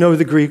didn't know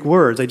the Greek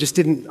words. I just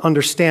didn't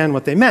understand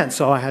what they meant.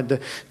 So I had to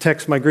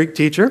text my Greek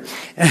teacher,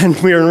 and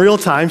we were in real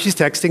time. She's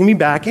texting me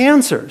back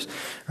answers.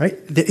 Right?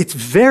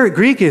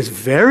 Greek is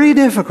very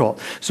difficult.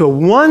 So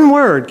one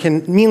word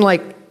can mean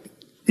like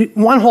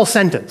one whole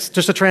sentence,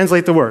 just to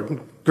translate the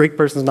word. Greek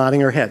person's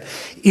nodding her head.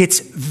 It's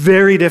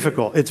very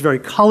difficult. It's very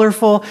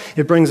colorful.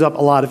 It brings up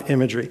a lot of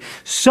imagery.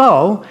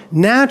 So,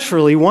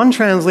 naturally, one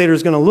translator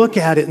is going to look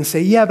at it and say,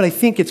 yeah, but I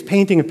think it's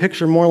painting a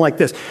picture more like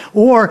this.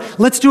 Or,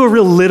 let's do a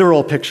real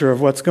literal picture of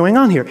what's going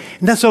on here.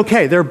 And that's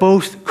okay. They're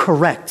both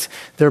correct.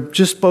 They're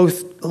just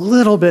both a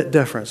little bit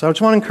different. So I just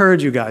want to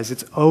encourage you guys,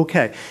 it's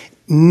okay.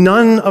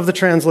 None of the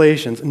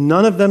translations,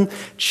 none of them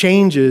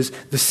changes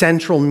the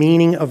central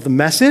meaning of the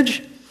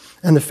message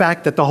and the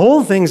fact that the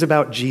whole thing's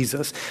about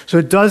Jesus. So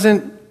it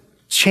doesn't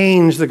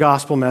change the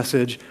gospel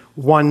message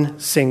one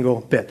single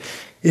bit.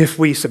 If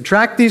we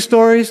subtract these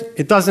stories,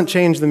 it doesn't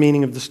change the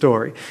meaning of the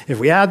story. If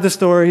we add the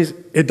stories,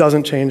 it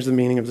doesn't change the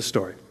meaning of the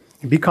story.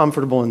 Be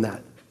comfortable in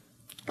that.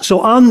 So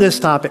on this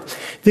topic,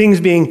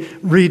 things being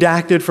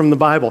redacted from the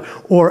Bible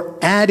or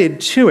added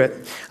to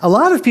it, a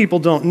lot of people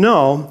don't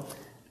know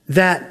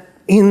that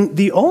in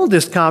the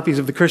oldest copies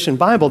of the Christian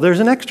Bible, there's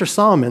an extra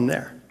psalm in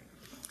there.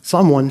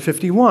 Psalm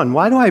 151.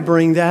 Why do I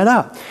bring that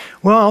up?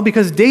 Well,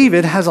 because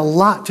David has a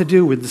lot to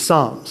do with the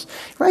Psalms.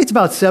 He writes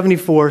about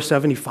 74,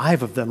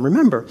 75 of them.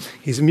 Remember,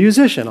 he's a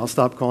musician. I'll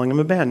stop calling him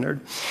a band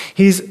nerd.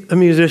 He's a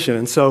musician,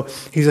 and so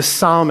he's a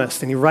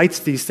psalmist, and he writes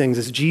these things,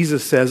 as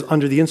Jesus says,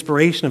 under the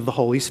inspiration of the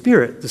Holy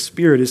Spirit. The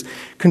Spirit is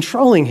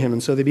controlling him,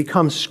 and so they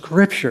become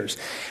scriptures.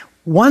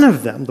 One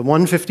of them, the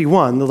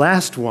 151, the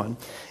last one,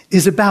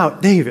 is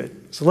about David.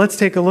 So let's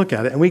take a look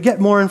at it, and we get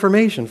more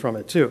information from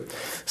it too.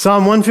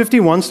 Psalm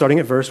 151, starting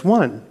at verse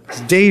 1.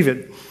 It's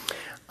David.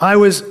 I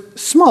was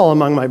small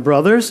among my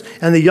brothers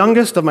and the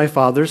youngest of my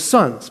father's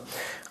sons.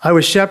 I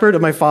was shepherd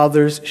of my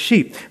father's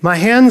sheep. My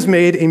hands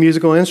made a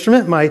musical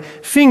instrument. My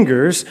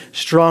fingers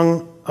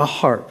strung a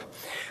harp.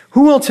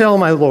 Who will tell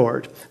my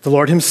Lord? The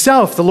Lord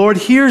himself. The Lord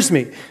hears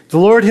me. The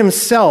Lord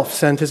himself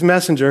sent his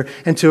messenger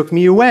and took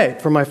me away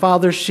from my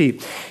father's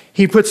sheep.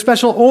 He put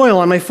special oil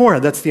on my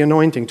forehead. That's the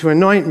anointing, to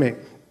anoint me.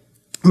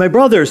 My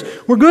brothers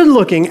were good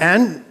looking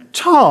and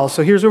tall.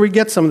 So here's where we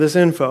get some of this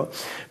info.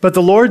 But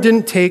the Lord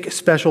didn't take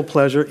special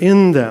pleasure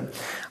in them.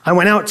 I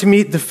went out to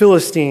meet the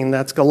Philistine,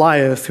 that's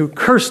Goliath, who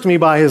cursed me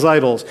by his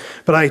idols.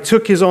 But I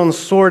took his own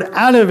sword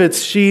out of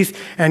its sheath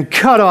and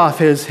cut off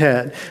his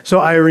head. So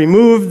I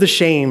removed the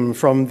shame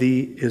from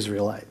the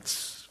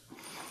Israelites.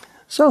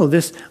 So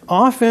this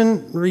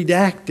often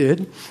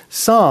redacted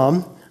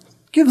psalm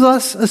gives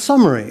us a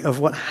summary of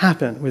what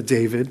happened with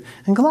David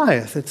and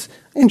Goliath. It's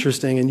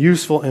interesting and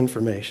useful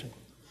information.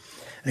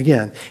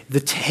 Again, the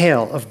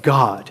tale of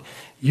God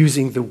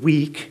using the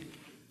weak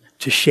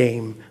to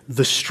shame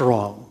the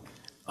strong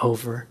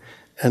over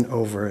and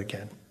over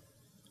again.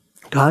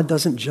 God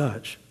doesn't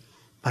judge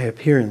by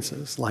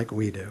appearances like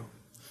we do.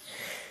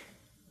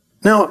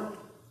 Now,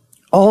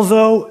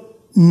 although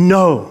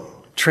no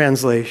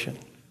translation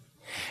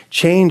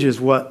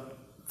changes what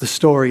the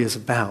story is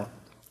about,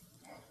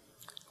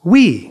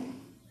 we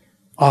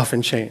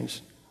often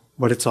change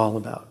what it's all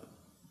about.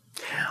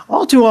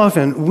 All too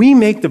often, we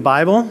make the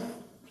Bible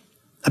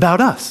about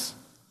us,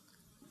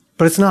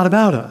 but it's not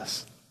about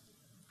us.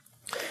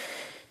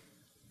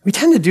 We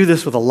tend to do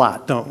this with a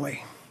lot, don't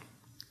we?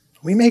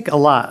 We make a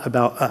lot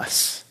about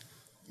us.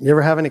 You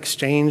ever have an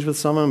exchange with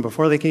someone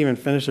before they can even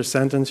finish their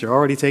sentence, you're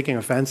already taking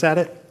offense at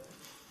it?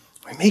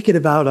 We make it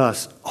about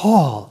us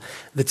all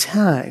the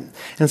time.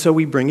 And so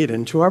we bring it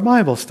into our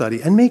Bible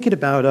study and make it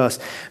about us.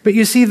 But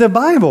you see, the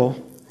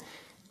Bible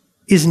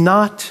is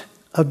not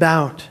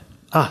about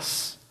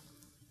us.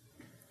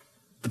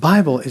 The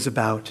Bible is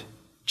about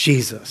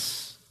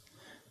Jesus.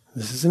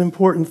 This is an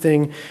important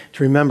thing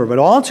to remember. But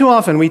all too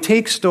often, we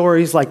take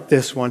stories like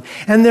this one,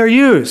 and they're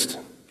used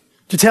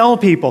to tell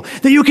people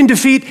that you can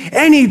defeat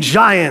any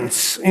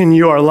giants in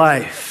your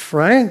life,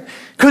 right?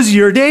 Because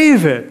you're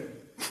David.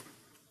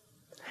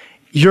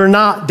 You're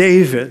not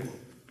David.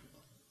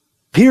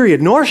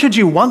 Period. Nor should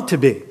you want to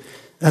be,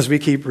 as we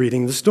keep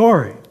reading the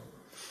story.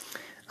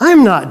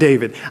 I'm not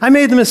David. I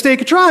made the mistake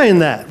of trying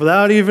that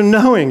without even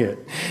knowing it.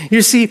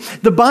 You see,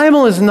 the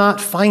Bible is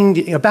not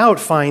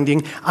about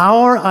finding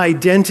our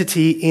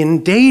identity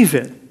in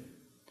David.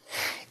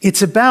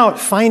 It's about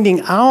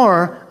finding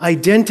our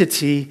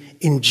identity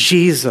in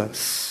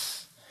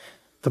Jesus.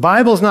 The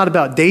Bible is not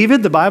about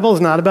David. The Bible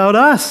is not about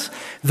us.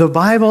 The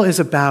Bible is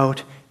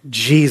about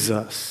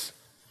Jesus.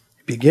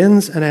 It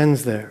begins and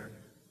ends there.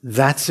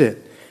 That's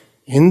it.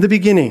 In the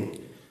beginning,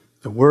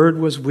 the Word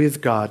was with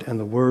God, and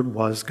the Word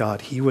was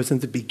God. He was in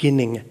the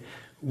beginning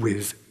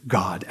with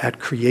God. At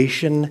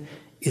creation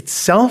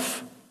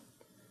itself,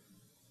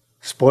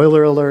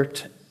 spoiler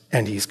alert,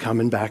 and he's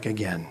coming back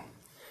again.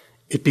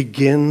 It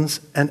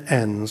begins and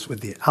ends with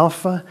the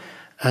Alpha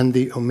and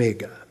the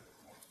Omega.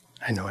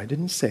 I know I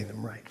didn't say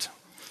them right.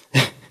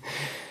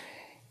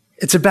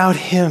 It's about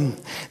him.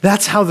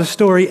 That's how the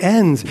story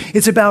ends.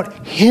 It's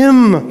about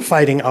him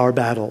fighting our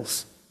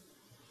battles.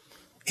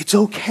 It's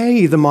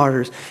okay, the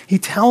martyrs. He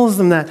tells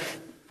them that.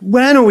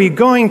 When are we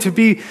going to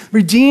be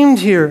redeemed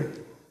here?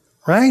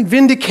 Right?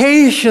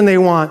 Vindication they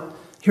want.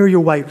 Here are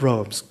your white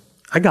robes.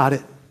 I got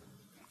it.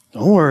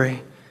 Don't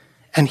worry.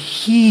 And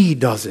he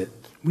does it.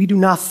 We do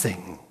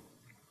nothing.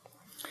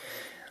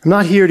 I'm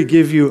not here to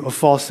give you a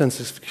false sense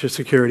of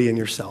security in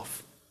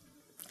yourself.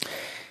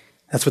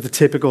 That's what the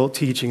typical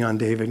teaching on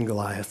David and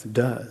Goliath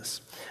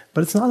does.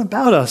 But it's not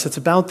about us. It's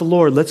about the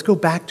Lord. Let's go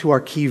back to our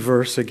key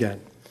verse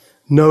again.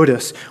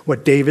 Notice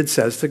what David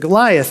says to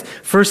Goliath.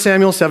 1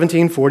 Samuel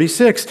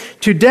 17:46.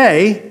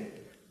 Today,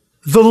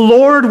 the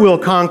Lord will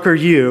conquer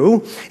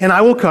you, and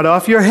I will cut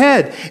off your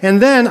head.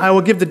 And then I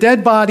will give the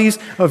dead bodies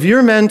of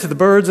your men to the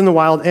birds and the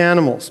wild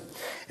animals.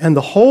 And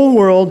the whole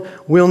world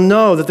will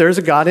know that there is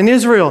a God in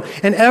Israel.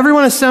 And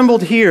everyone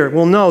assembled here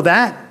will know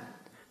that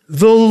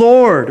the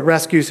Lord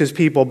rescues his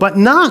people, but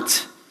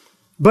not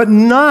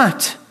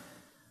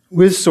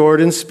with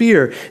sword and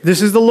spear.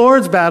 This is the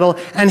Lord's battle,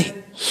 and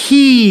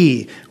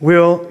he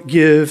will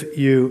give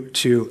you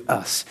to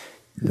us.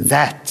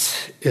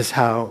 That is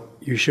how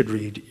you should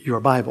read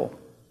your Bible.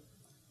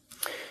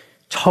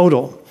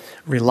 Total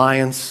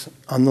reliance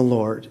on the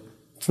Lord.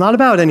 It's not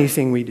about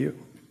anything we do.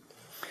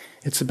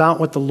 It's about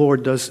what the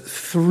Lord does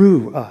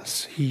through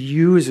us. He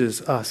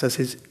uses us as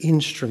his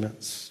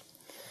instruments.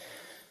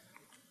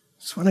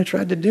 That's what I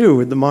tried to do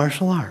with the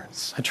martial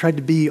arts. I tried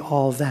to be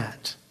all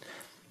that.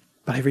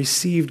 But I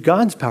received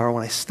God's power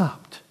when I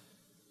stopped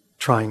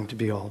trying to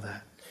be all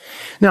that.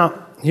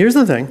 Now, here's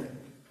the thing.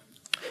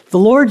 The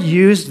Lord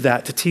used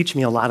that to teach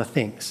me a lot of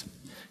things.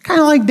 Kind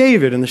of like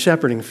David in the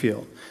shepherding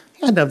field.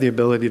 He had to have the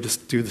ability to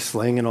do the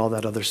sling and all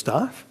that other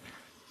stuff.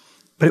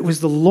 But it was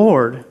the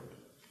Lord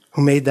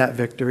who made that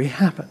victory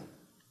happen.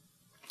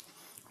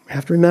 We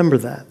have to remember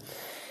that.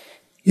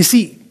 You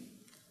see,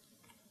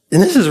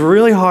 and this is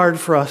really hard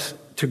for us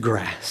to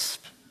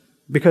grasp,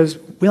 because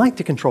we like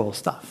to control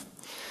stuff.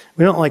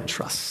 We don't like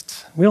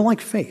trust. We don't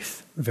like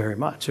faith very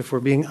much, if we're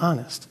being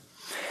honest.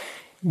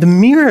 The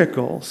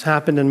miracles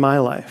happened in my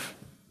life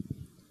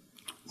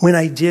when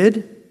I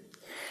did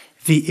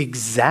the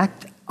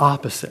exact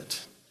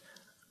opposite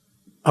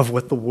of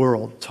what the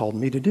world told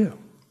me to do.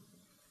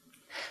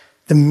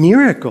 The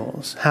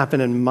miracles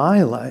happened in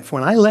my life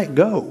when I let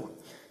go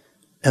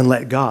and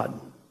let God.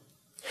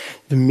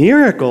 The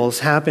miracles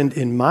happened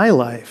in my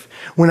life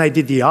when I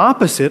did the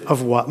opposite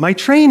of what my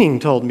training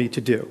told me to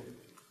do.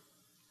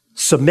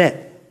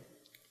 Submit.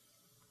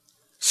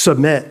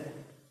 Submit.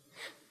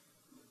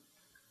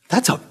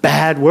 That's a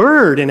bad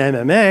word in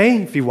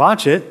MMA, if you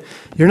watch it.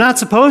 You're not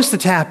supposed to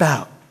tap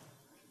out.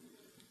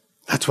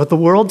 That's what the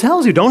world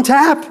tells you. Don't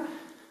tap.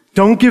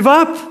 Don't give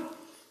up.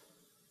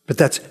 But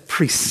that's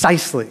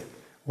precisely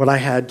what I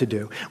had to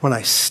do. When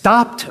I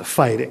stopped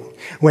fighting,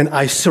 when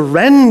I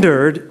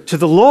surrendered to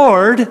the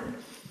Lord,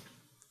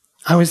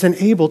 I was then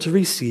able to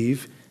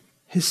receive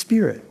his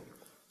Spirit.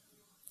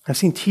 I've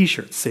seen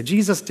t-shirts say,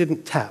 Jesus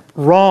didn't tap.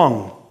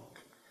 Wrong.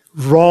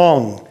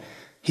 Wrong.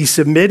 He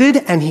submitted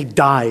and he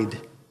died.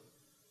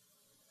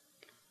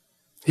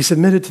 He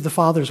submitted to the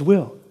Father's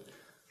will.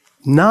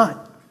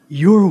 Not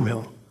your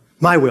will.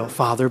 My will,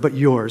 Father, but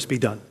yours be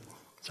done.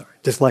 Sorry,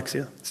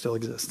 dyslexia still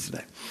exists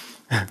today.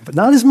 But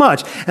not as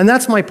much. And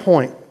that's my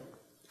point.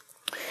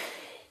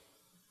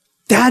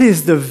 That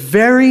is the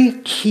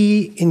very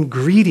key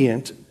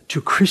ingredient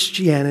to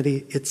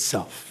Christianity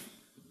itself.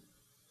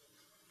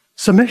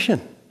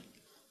 Submission.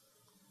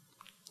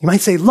 You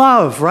might say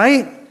love,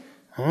 right?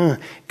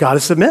 Got to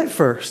submit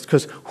first,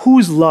 because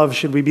whose love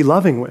should we be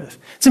loving with?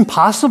 It's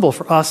impossible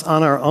for us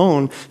on our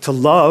own to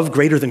love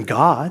greater than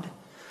God.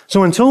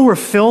 So until we're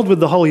filled with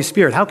the Holy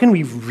Spirit, how can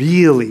we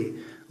really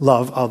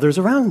love others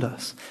around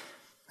us?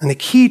 And the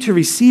key to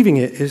receiving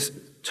it is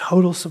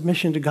total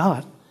submission to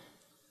God.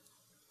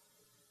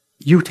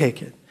 You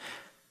take it.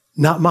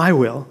 Not my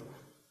will,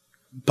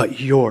 but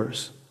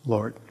yours,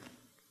 Lord.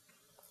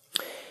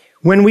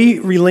 When we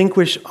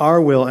relinquish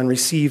our will and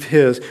receive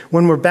his,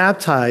 when we're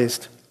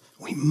baptized,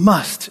 we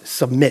must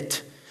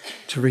submit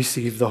to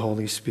receive the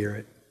Holy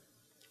Spirit.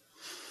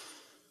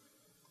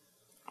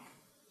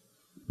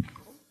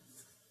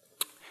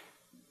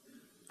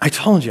 I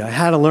told you I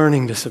had a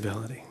learning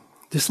disability,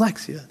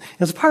 dyslexia.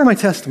 It's a part of my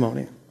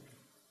testimony.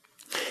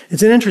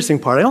 It's an interesting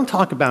part. I don't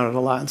talk about it a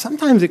lot, and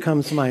sometimes it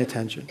comes to my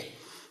attention.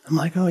 I'm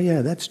like, oh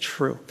yeah, that's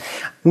true.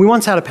 We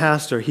once had a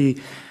pastor,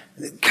 he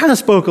kind of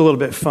spoke a little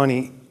bit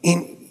funny,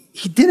 and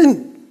he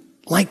didn't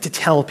like to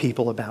tell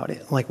people about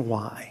it, like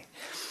why.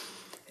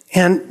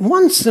 And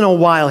once in a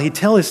while, he'd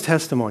tell his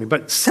testimony,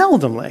 but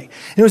seldomly.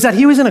 And it was that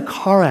he was in a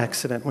car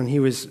accident when he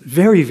was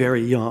very,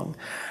 very young.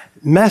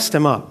 Messed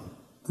him up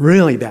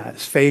really bad.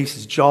 His face,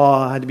 his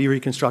jaw had to be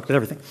reconstructed,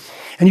 everything.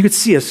 And you could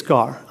see a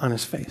scar on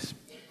his face.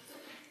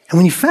 And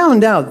when he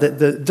found out that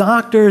the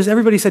doctors,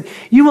 everybody said,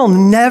 you will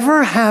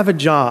never have a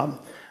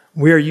job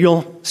where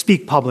you'll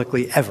speak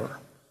publicly ever.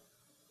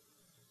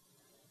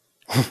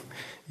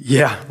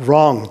 Yeah,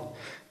 wrong.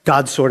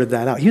 God sorted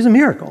that out. He was a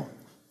miracle.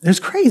 It was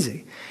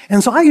crazy.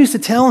 And so I used to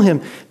tell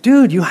him,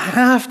 dude, you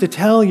have to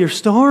tell your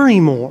story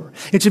more.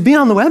 It should be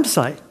on the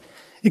website.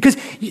 Because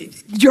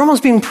you're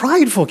almost being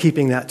prideful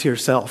keeping that to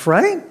yourself,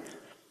 right?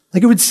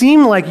 Like it would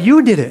seem like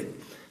you did it.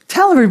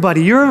 Tell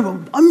everybody, you're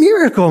a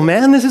miracle,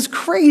 man. This is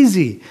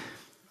crazy.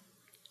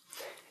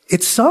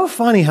 It's so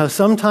funny how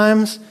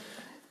sometimes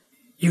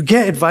you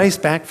get advice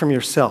back from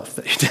yourself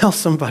that you tell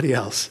somebody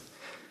else.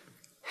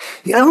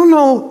 I don't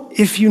know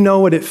if you know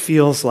what it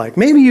feels like.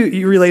 Maybe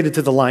you related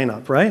to the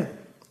lineup, right?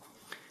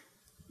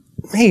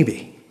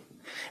 Maybe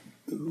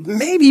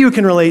you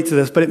can relate to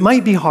this, but it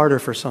might be harder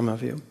for some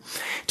of you.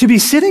 To be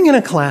sitting in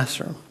a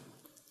classroom,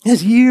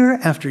 is year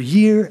after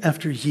year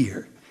after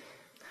year,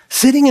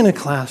 sitting in a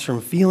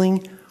classroom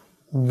feeling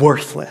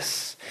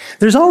worthless.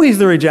 There's always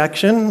the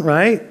rejection,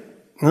 right?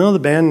 Oh, the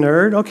band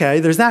nerd, okay,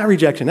 there's that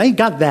rejection. Now you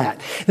got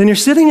that. Then you're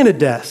sitting at a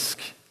desk.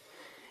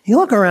 You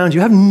look around,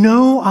 you have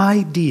no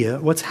idea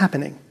what's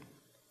happening.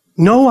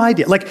 No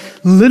idea. Like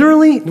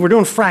literally, we're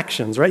doing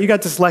fractions, right? You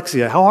got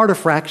dyslexia. How hard are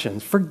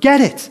fractions?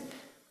 Forget it.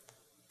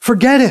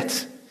 Forget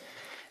it.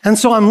 And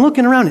so I'm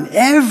looking around and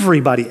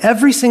everybody,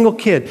 every single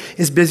kid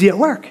is busy at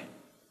work.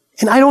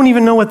 And I don't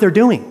even know what they're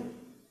doing.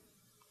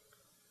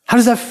 How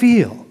does that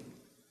feel?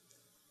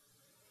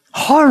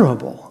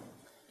 Horrible.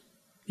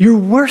 You're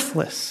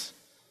worthless.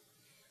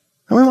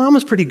 My mom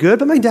was pretty good,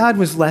 but my dad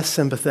was less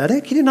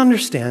sympathetic. He didn't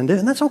understand it,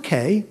 and that's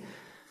okay.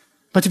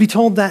 But to be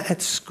told that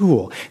at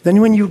school, then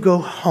when you go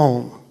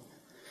home,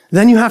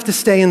 then you have to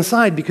stay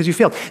inside because you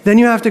failed. Then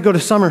you have to go to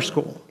summer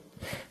school.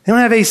 They don't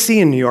have AC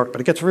in New York,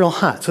 but it gets real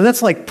hot. So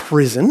that's like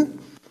prison,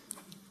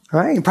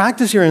 right? You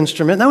practice your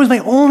instrument. That was my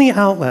only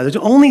outlet. It was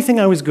the only thing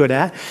I was good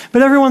at,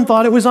 but everyone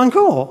thought it was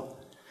uncool.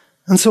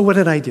 And so what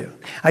did I do?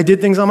 I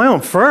did things on my own.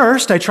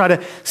 First, I try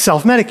to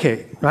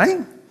self-medicate,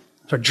 right?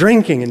 Start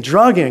drinking and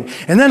drugging,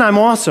 and then I'm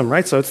awesome,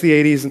 right? So it's the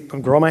 80s, I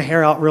grow my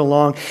hair out real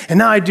long, and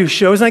now I do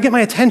shows, and I get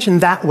my attention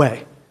that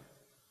way.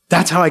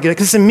 That's how I get it,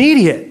 because it's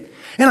immediate,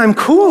 and I'm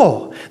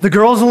cool. The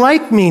girls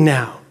like me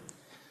now.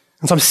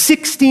 And so I'm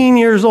 16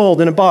 years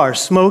old in a bar,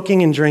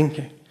 smoking and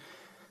drinking.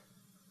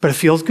 But it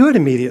feels good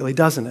immediately,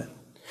 doesn't it?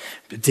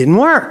 It didn't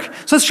work.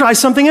 So let's try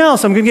something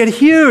else. I'm going to get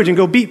huge and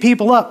go beat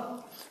people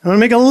up. I'm going to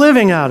make a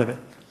living out of it.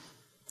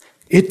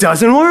 It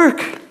doesn't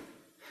work.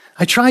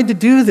 I tried to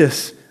do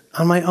this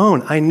on my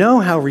own. I know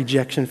how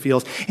rejection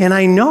feels, and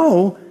I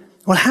know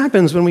what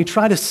happens when we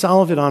try to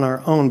solve it on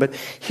our own. But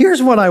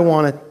here's what I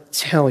want to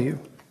tell you.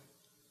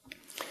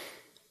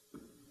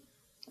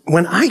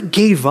 When I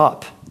gave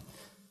up,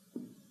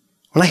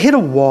 when I hit a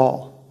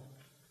wall,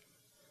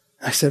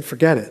 I said,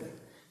 forget it.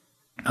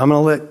 I'm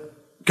going to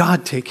let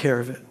God take care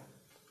of it.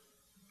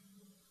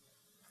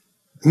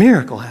 A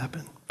miracle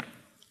happened.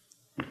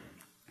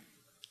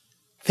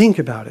 Think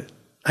about it.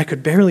 I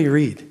could barely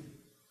read.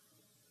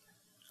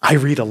 I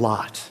read a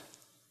lot,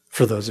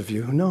 for those of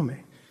you who know me.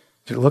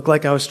 Did it look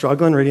like I was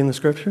struggling reading the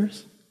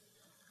scriptures?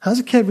 How's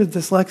a kid with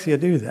dyslexia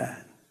do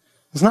that?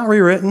 It's not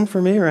rewritten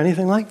for me or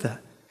anything like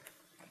that.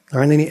 There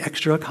aren't any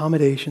extra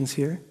accommodations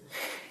here.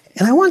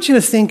 And I want you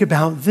to think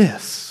about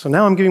this. So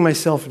now I'm giving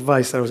myself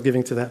advice that I was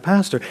giving to that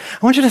pastor.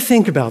 I want you to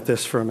think about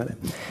this for a minute.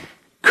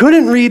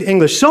 Couldn't read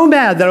English so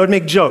bad that I would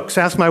make jokes.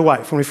 Ask my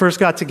wife when we first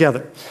got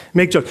together.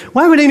 Make jokes.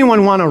 Why would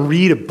anyone want to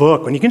read a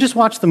book when you can just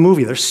watch the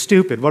movie? They're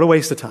stupid. What a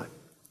waste of time.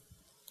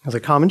 It was a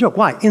common joke.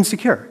 Why?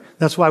 Insecure.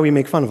 That's why we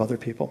make fun of other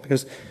people,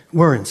 because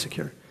we're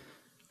insecure.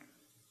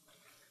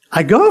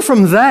 I go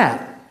from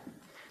that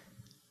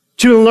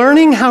to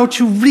learning how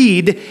to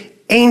read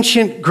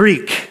ancient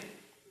Greek.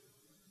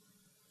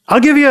 I'll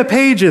give you a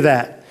page of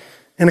that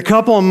in a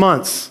couple of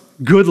months.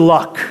 Good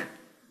luck.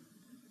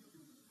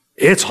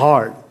 It's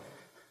hard.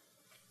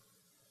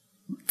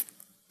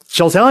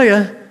 She'll tell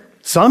you,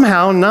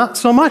 somehow not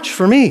so much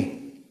for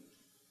me.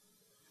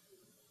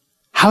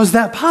 How's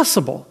that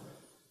possible?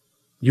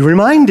 You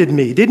reminded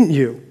me, didn't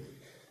you?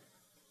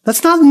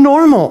 That's not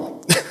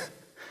normal.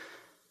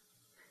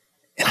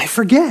 And I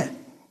forget.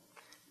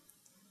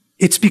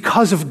 It's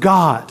because of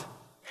God.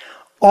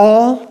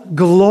 All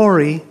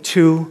glory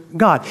to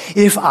God.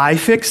 If I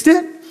fixed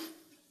it,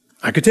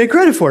 I could take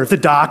credit for it. If the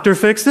doctor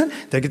fixed it,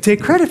 they could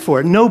take credit for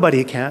it.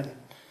 Nobody can.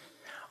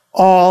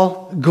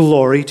 All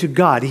glory to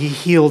God. He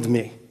healed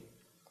me.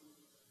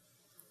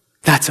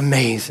 That's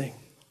amazing.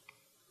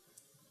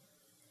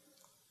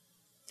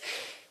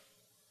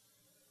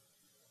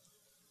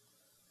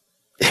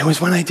 It was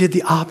when I did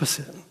the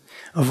opposite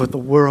of what the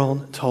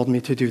world told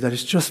me to do. That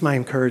is just my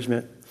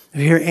encouragement. If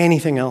you hear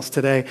anything else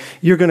today,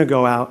 you're going to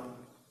go out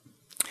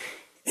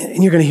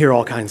and you're going to hear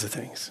all kinds of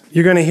things.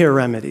 You're going to hear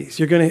remedies.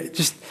 You're going to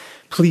just,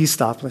 please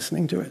stop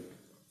listening to it.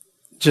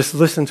 Just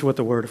listen to what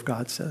the Word of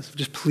God says.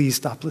 Just please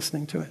stop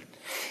listening to it.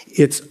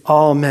 It's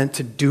all meant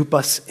to dupe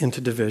us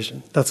into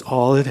division. That's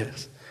all it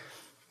is.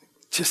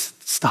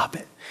 Just stop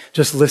it.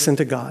 Just listen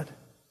to God.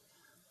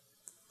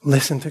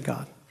 Listen to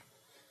God.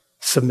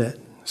 Submit.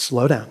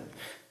 Slow down.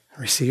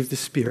 Receive the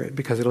Spirit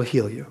because it'll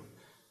heal you.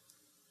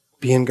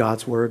 Be in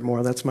God's Word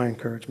more. That's my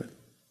encouragement.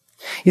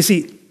 You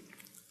see,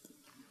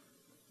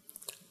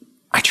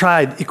 I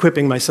tried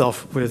equipping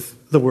myself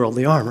with the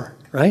worldly armor,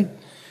 right?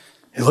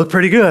 It looked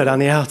pretty good on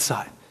the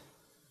outside.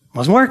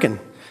 Wasn't working.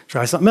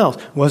 Try something else.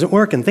 Wasn't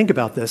working. Think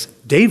about this.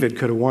 David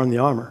could have worn the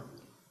armor.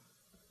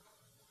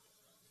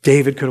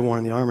 David could have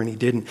worn the armor and he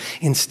didn't.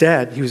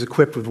 Instead, he was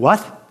equipped with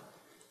what?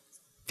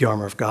 The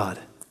armor of God.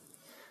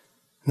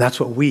 And that's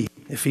what we,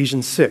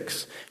 Ephesians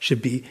 6,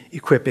 should be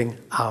equipping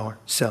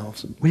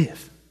ourselves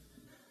with.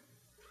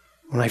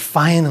 When I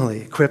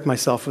finally equipped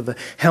myself with the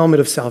helmet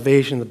of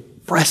salvation, the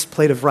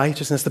breastplate of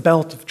righteousness, the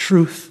belt of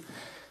truth,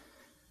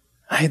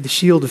 I had the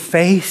shield of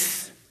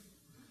faith.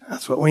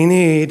 That's what we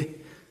need.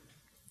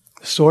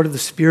 The sword of the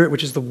Spirit,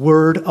 which is the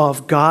Word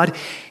of God.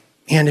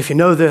 And if you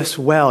know this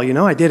well, you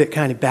know I did it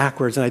kind of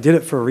backwards, and I did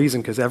it for a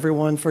reason, because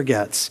everyone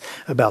forgets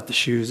about the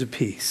shoes of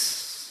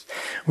peace.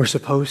 We're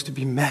supposed to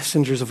be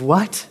messengers of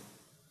what?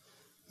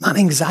 Not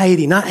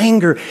anxiety, not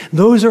anger.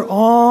 Those are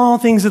all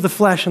things of the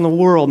flesh and the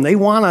world, and they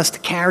want us to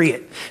carry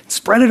it,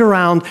 spread it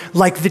around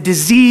like the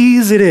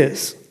disease it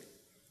is.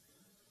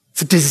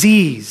 It's a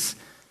disease.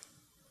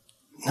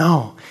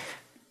 No.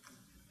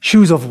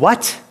 Shoes of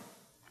what?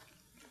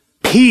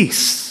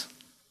 Peace.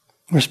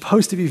 We're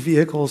supposed to be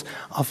vehicles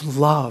of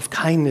love,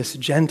 kindness,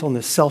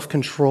 gentleness,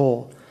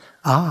 self-control.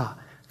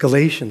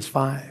 Galatians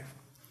 5.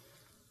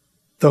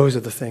 Those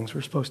are the things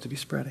we're supposed to be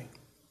spreading.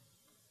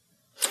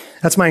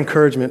 That's my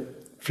encouragement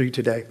for you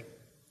today.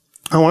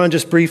 I want to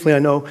just briefly, I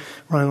know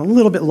we're running a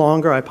little bit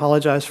longer. I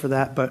apologize for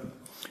that, but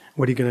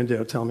what are you going to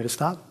do? Tell me to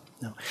stop?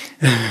 No.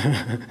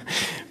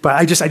 But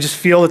I just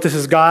feel that this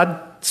is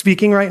God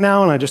speaking right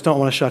now, and I just don't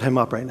want to shut him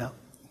up right now.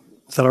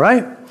 Is that all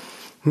right?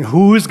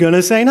 Who's going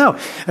to say no?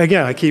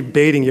 Again, I keep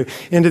baiting you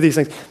into these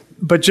things.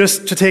 But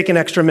just to take an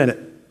extra minute,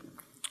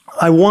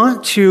 I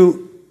want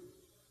to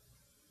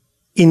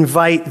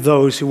invite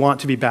those who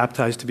want to be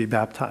baptized to be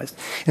baptized.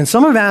 And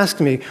some have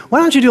asked me, why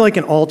don't you do like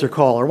an altar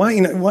call? Or why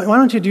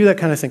don't you do that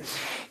kind of thing?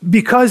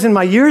 Because in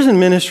my years in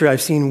ministry,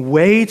 I've seen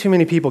way too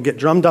many people get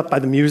drummed up by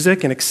the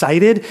music and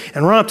excited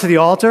and run up to the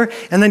altar,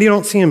 and then you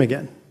don't see them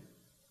again.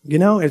 You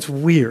know, it's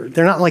weird.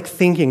 They're not like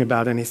thinking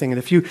about anything. And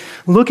if you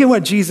look at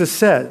what Jesus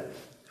said,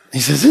 he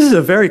says, this is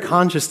a very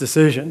conscious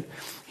decision.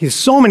 He has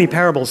so many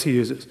parables he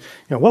uses. You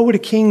know, what would a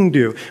king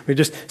do? Would he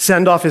just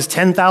send off his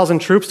 10,000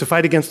 troops to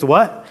fight against the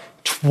what?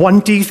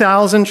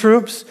 20,000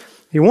 troops?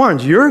 He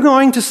warns, you're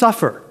going to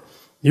suffer.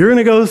 You're going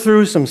to go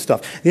through some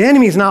stuff. The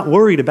enemy's not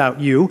worried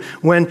about you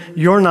when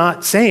you're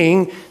not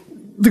saying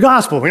the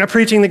gospel, when you're not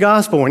preaching the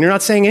gospel, when you're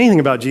not saying anything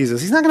about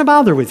Jesus. He's not going to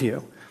bother with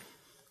you.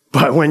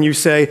 But when you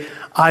say,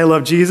 I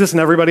love Jesus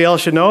and everybody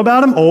else should know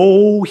about him,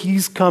 oh,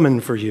 he's coming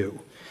for you.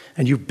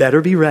 And you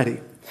better be ready.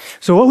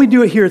 So what we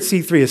do here at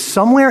C3 is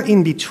somewhere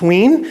in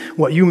between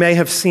what you may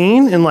have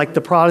seen in like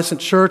the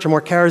Protestant church or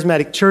more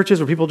charismatic churches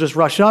where people just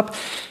rush up.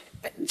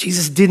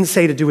 Jesus didn't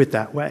say to do it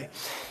that way.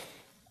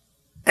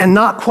 And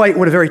not quite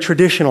what a very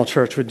traditional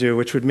church would do,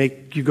 which would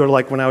make you go to,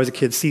 like when I was a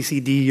kid,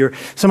 CCD or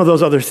some of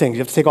those other things. You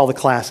have to take all the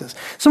classes.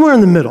 Somewhere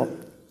in the middle.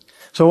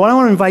 So what I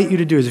want to invite you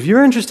to do is if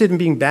you're interested in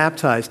being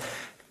baptized,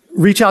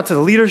 reach out to the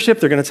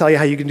leadership. They're going to tell you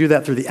how you can do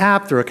that through the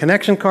app, through a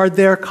connection card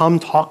there. Come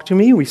talk to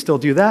me. We still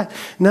do that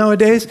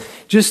nowadays.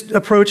 Just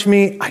approach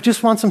me. I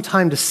just want some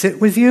time to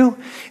sit with you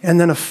and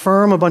then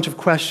affirm a bunch of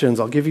questions.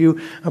 I'll give you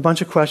a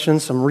bunch of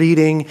questions, some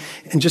reading,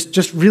 and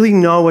just really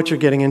know what you're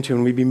getting into,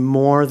 and we'd be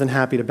more than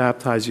happy to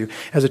baptize you.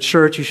 As a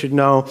church, you should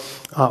know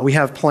we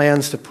have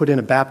plans to put in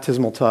a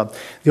baptismal tub.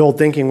 The old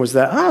thinking was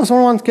that,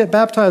 someone wants to get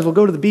baptized, we'll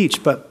go to the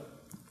beach, but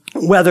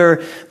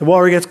whether the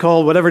water gets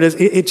cold, whatever it is,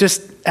 it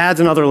just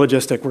adds another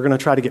logistic. We're going to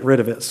try to get rid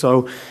of it.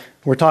 So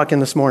we're talking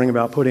this morning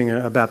about putting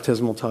a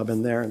baptismal tub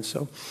in there. And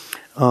so,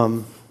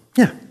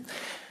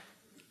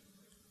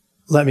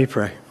 let me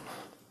pray.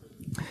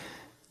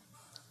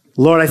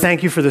 Lord, I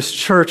thank you for this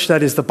church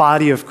that is the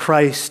body of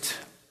Christ.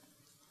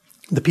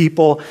 The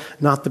people,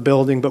 not the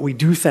building, but we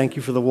do thank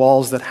you for the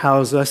walls that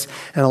house us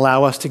and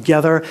allow us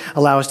together,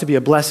 allow us to be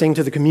a blessing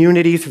to the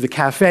community, through the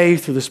cafe,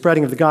 through the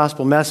spreading of the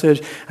gospel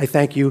message. I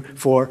thank you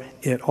for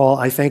it all.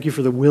 I thank you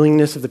for the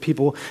willingness of the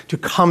people to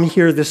come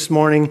here this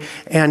morning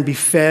and be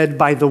fed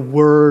by the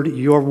word,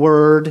 your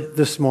word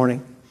this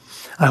morning.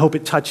 I hope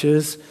it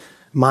touches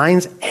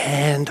minds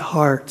and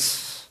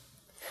hearts.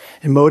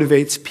 It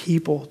motivates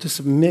people to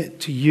submit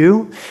to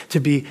you, to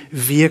be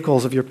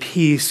vehicles of your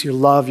peace, your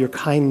love, your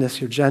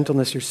kindness, your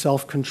gentleness, your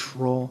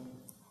self-control.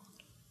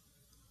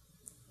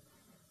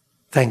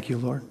 Thank you,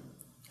 Lord.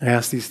 I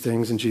ask these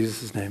things in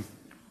Jesus' name.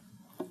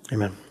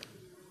 Amen.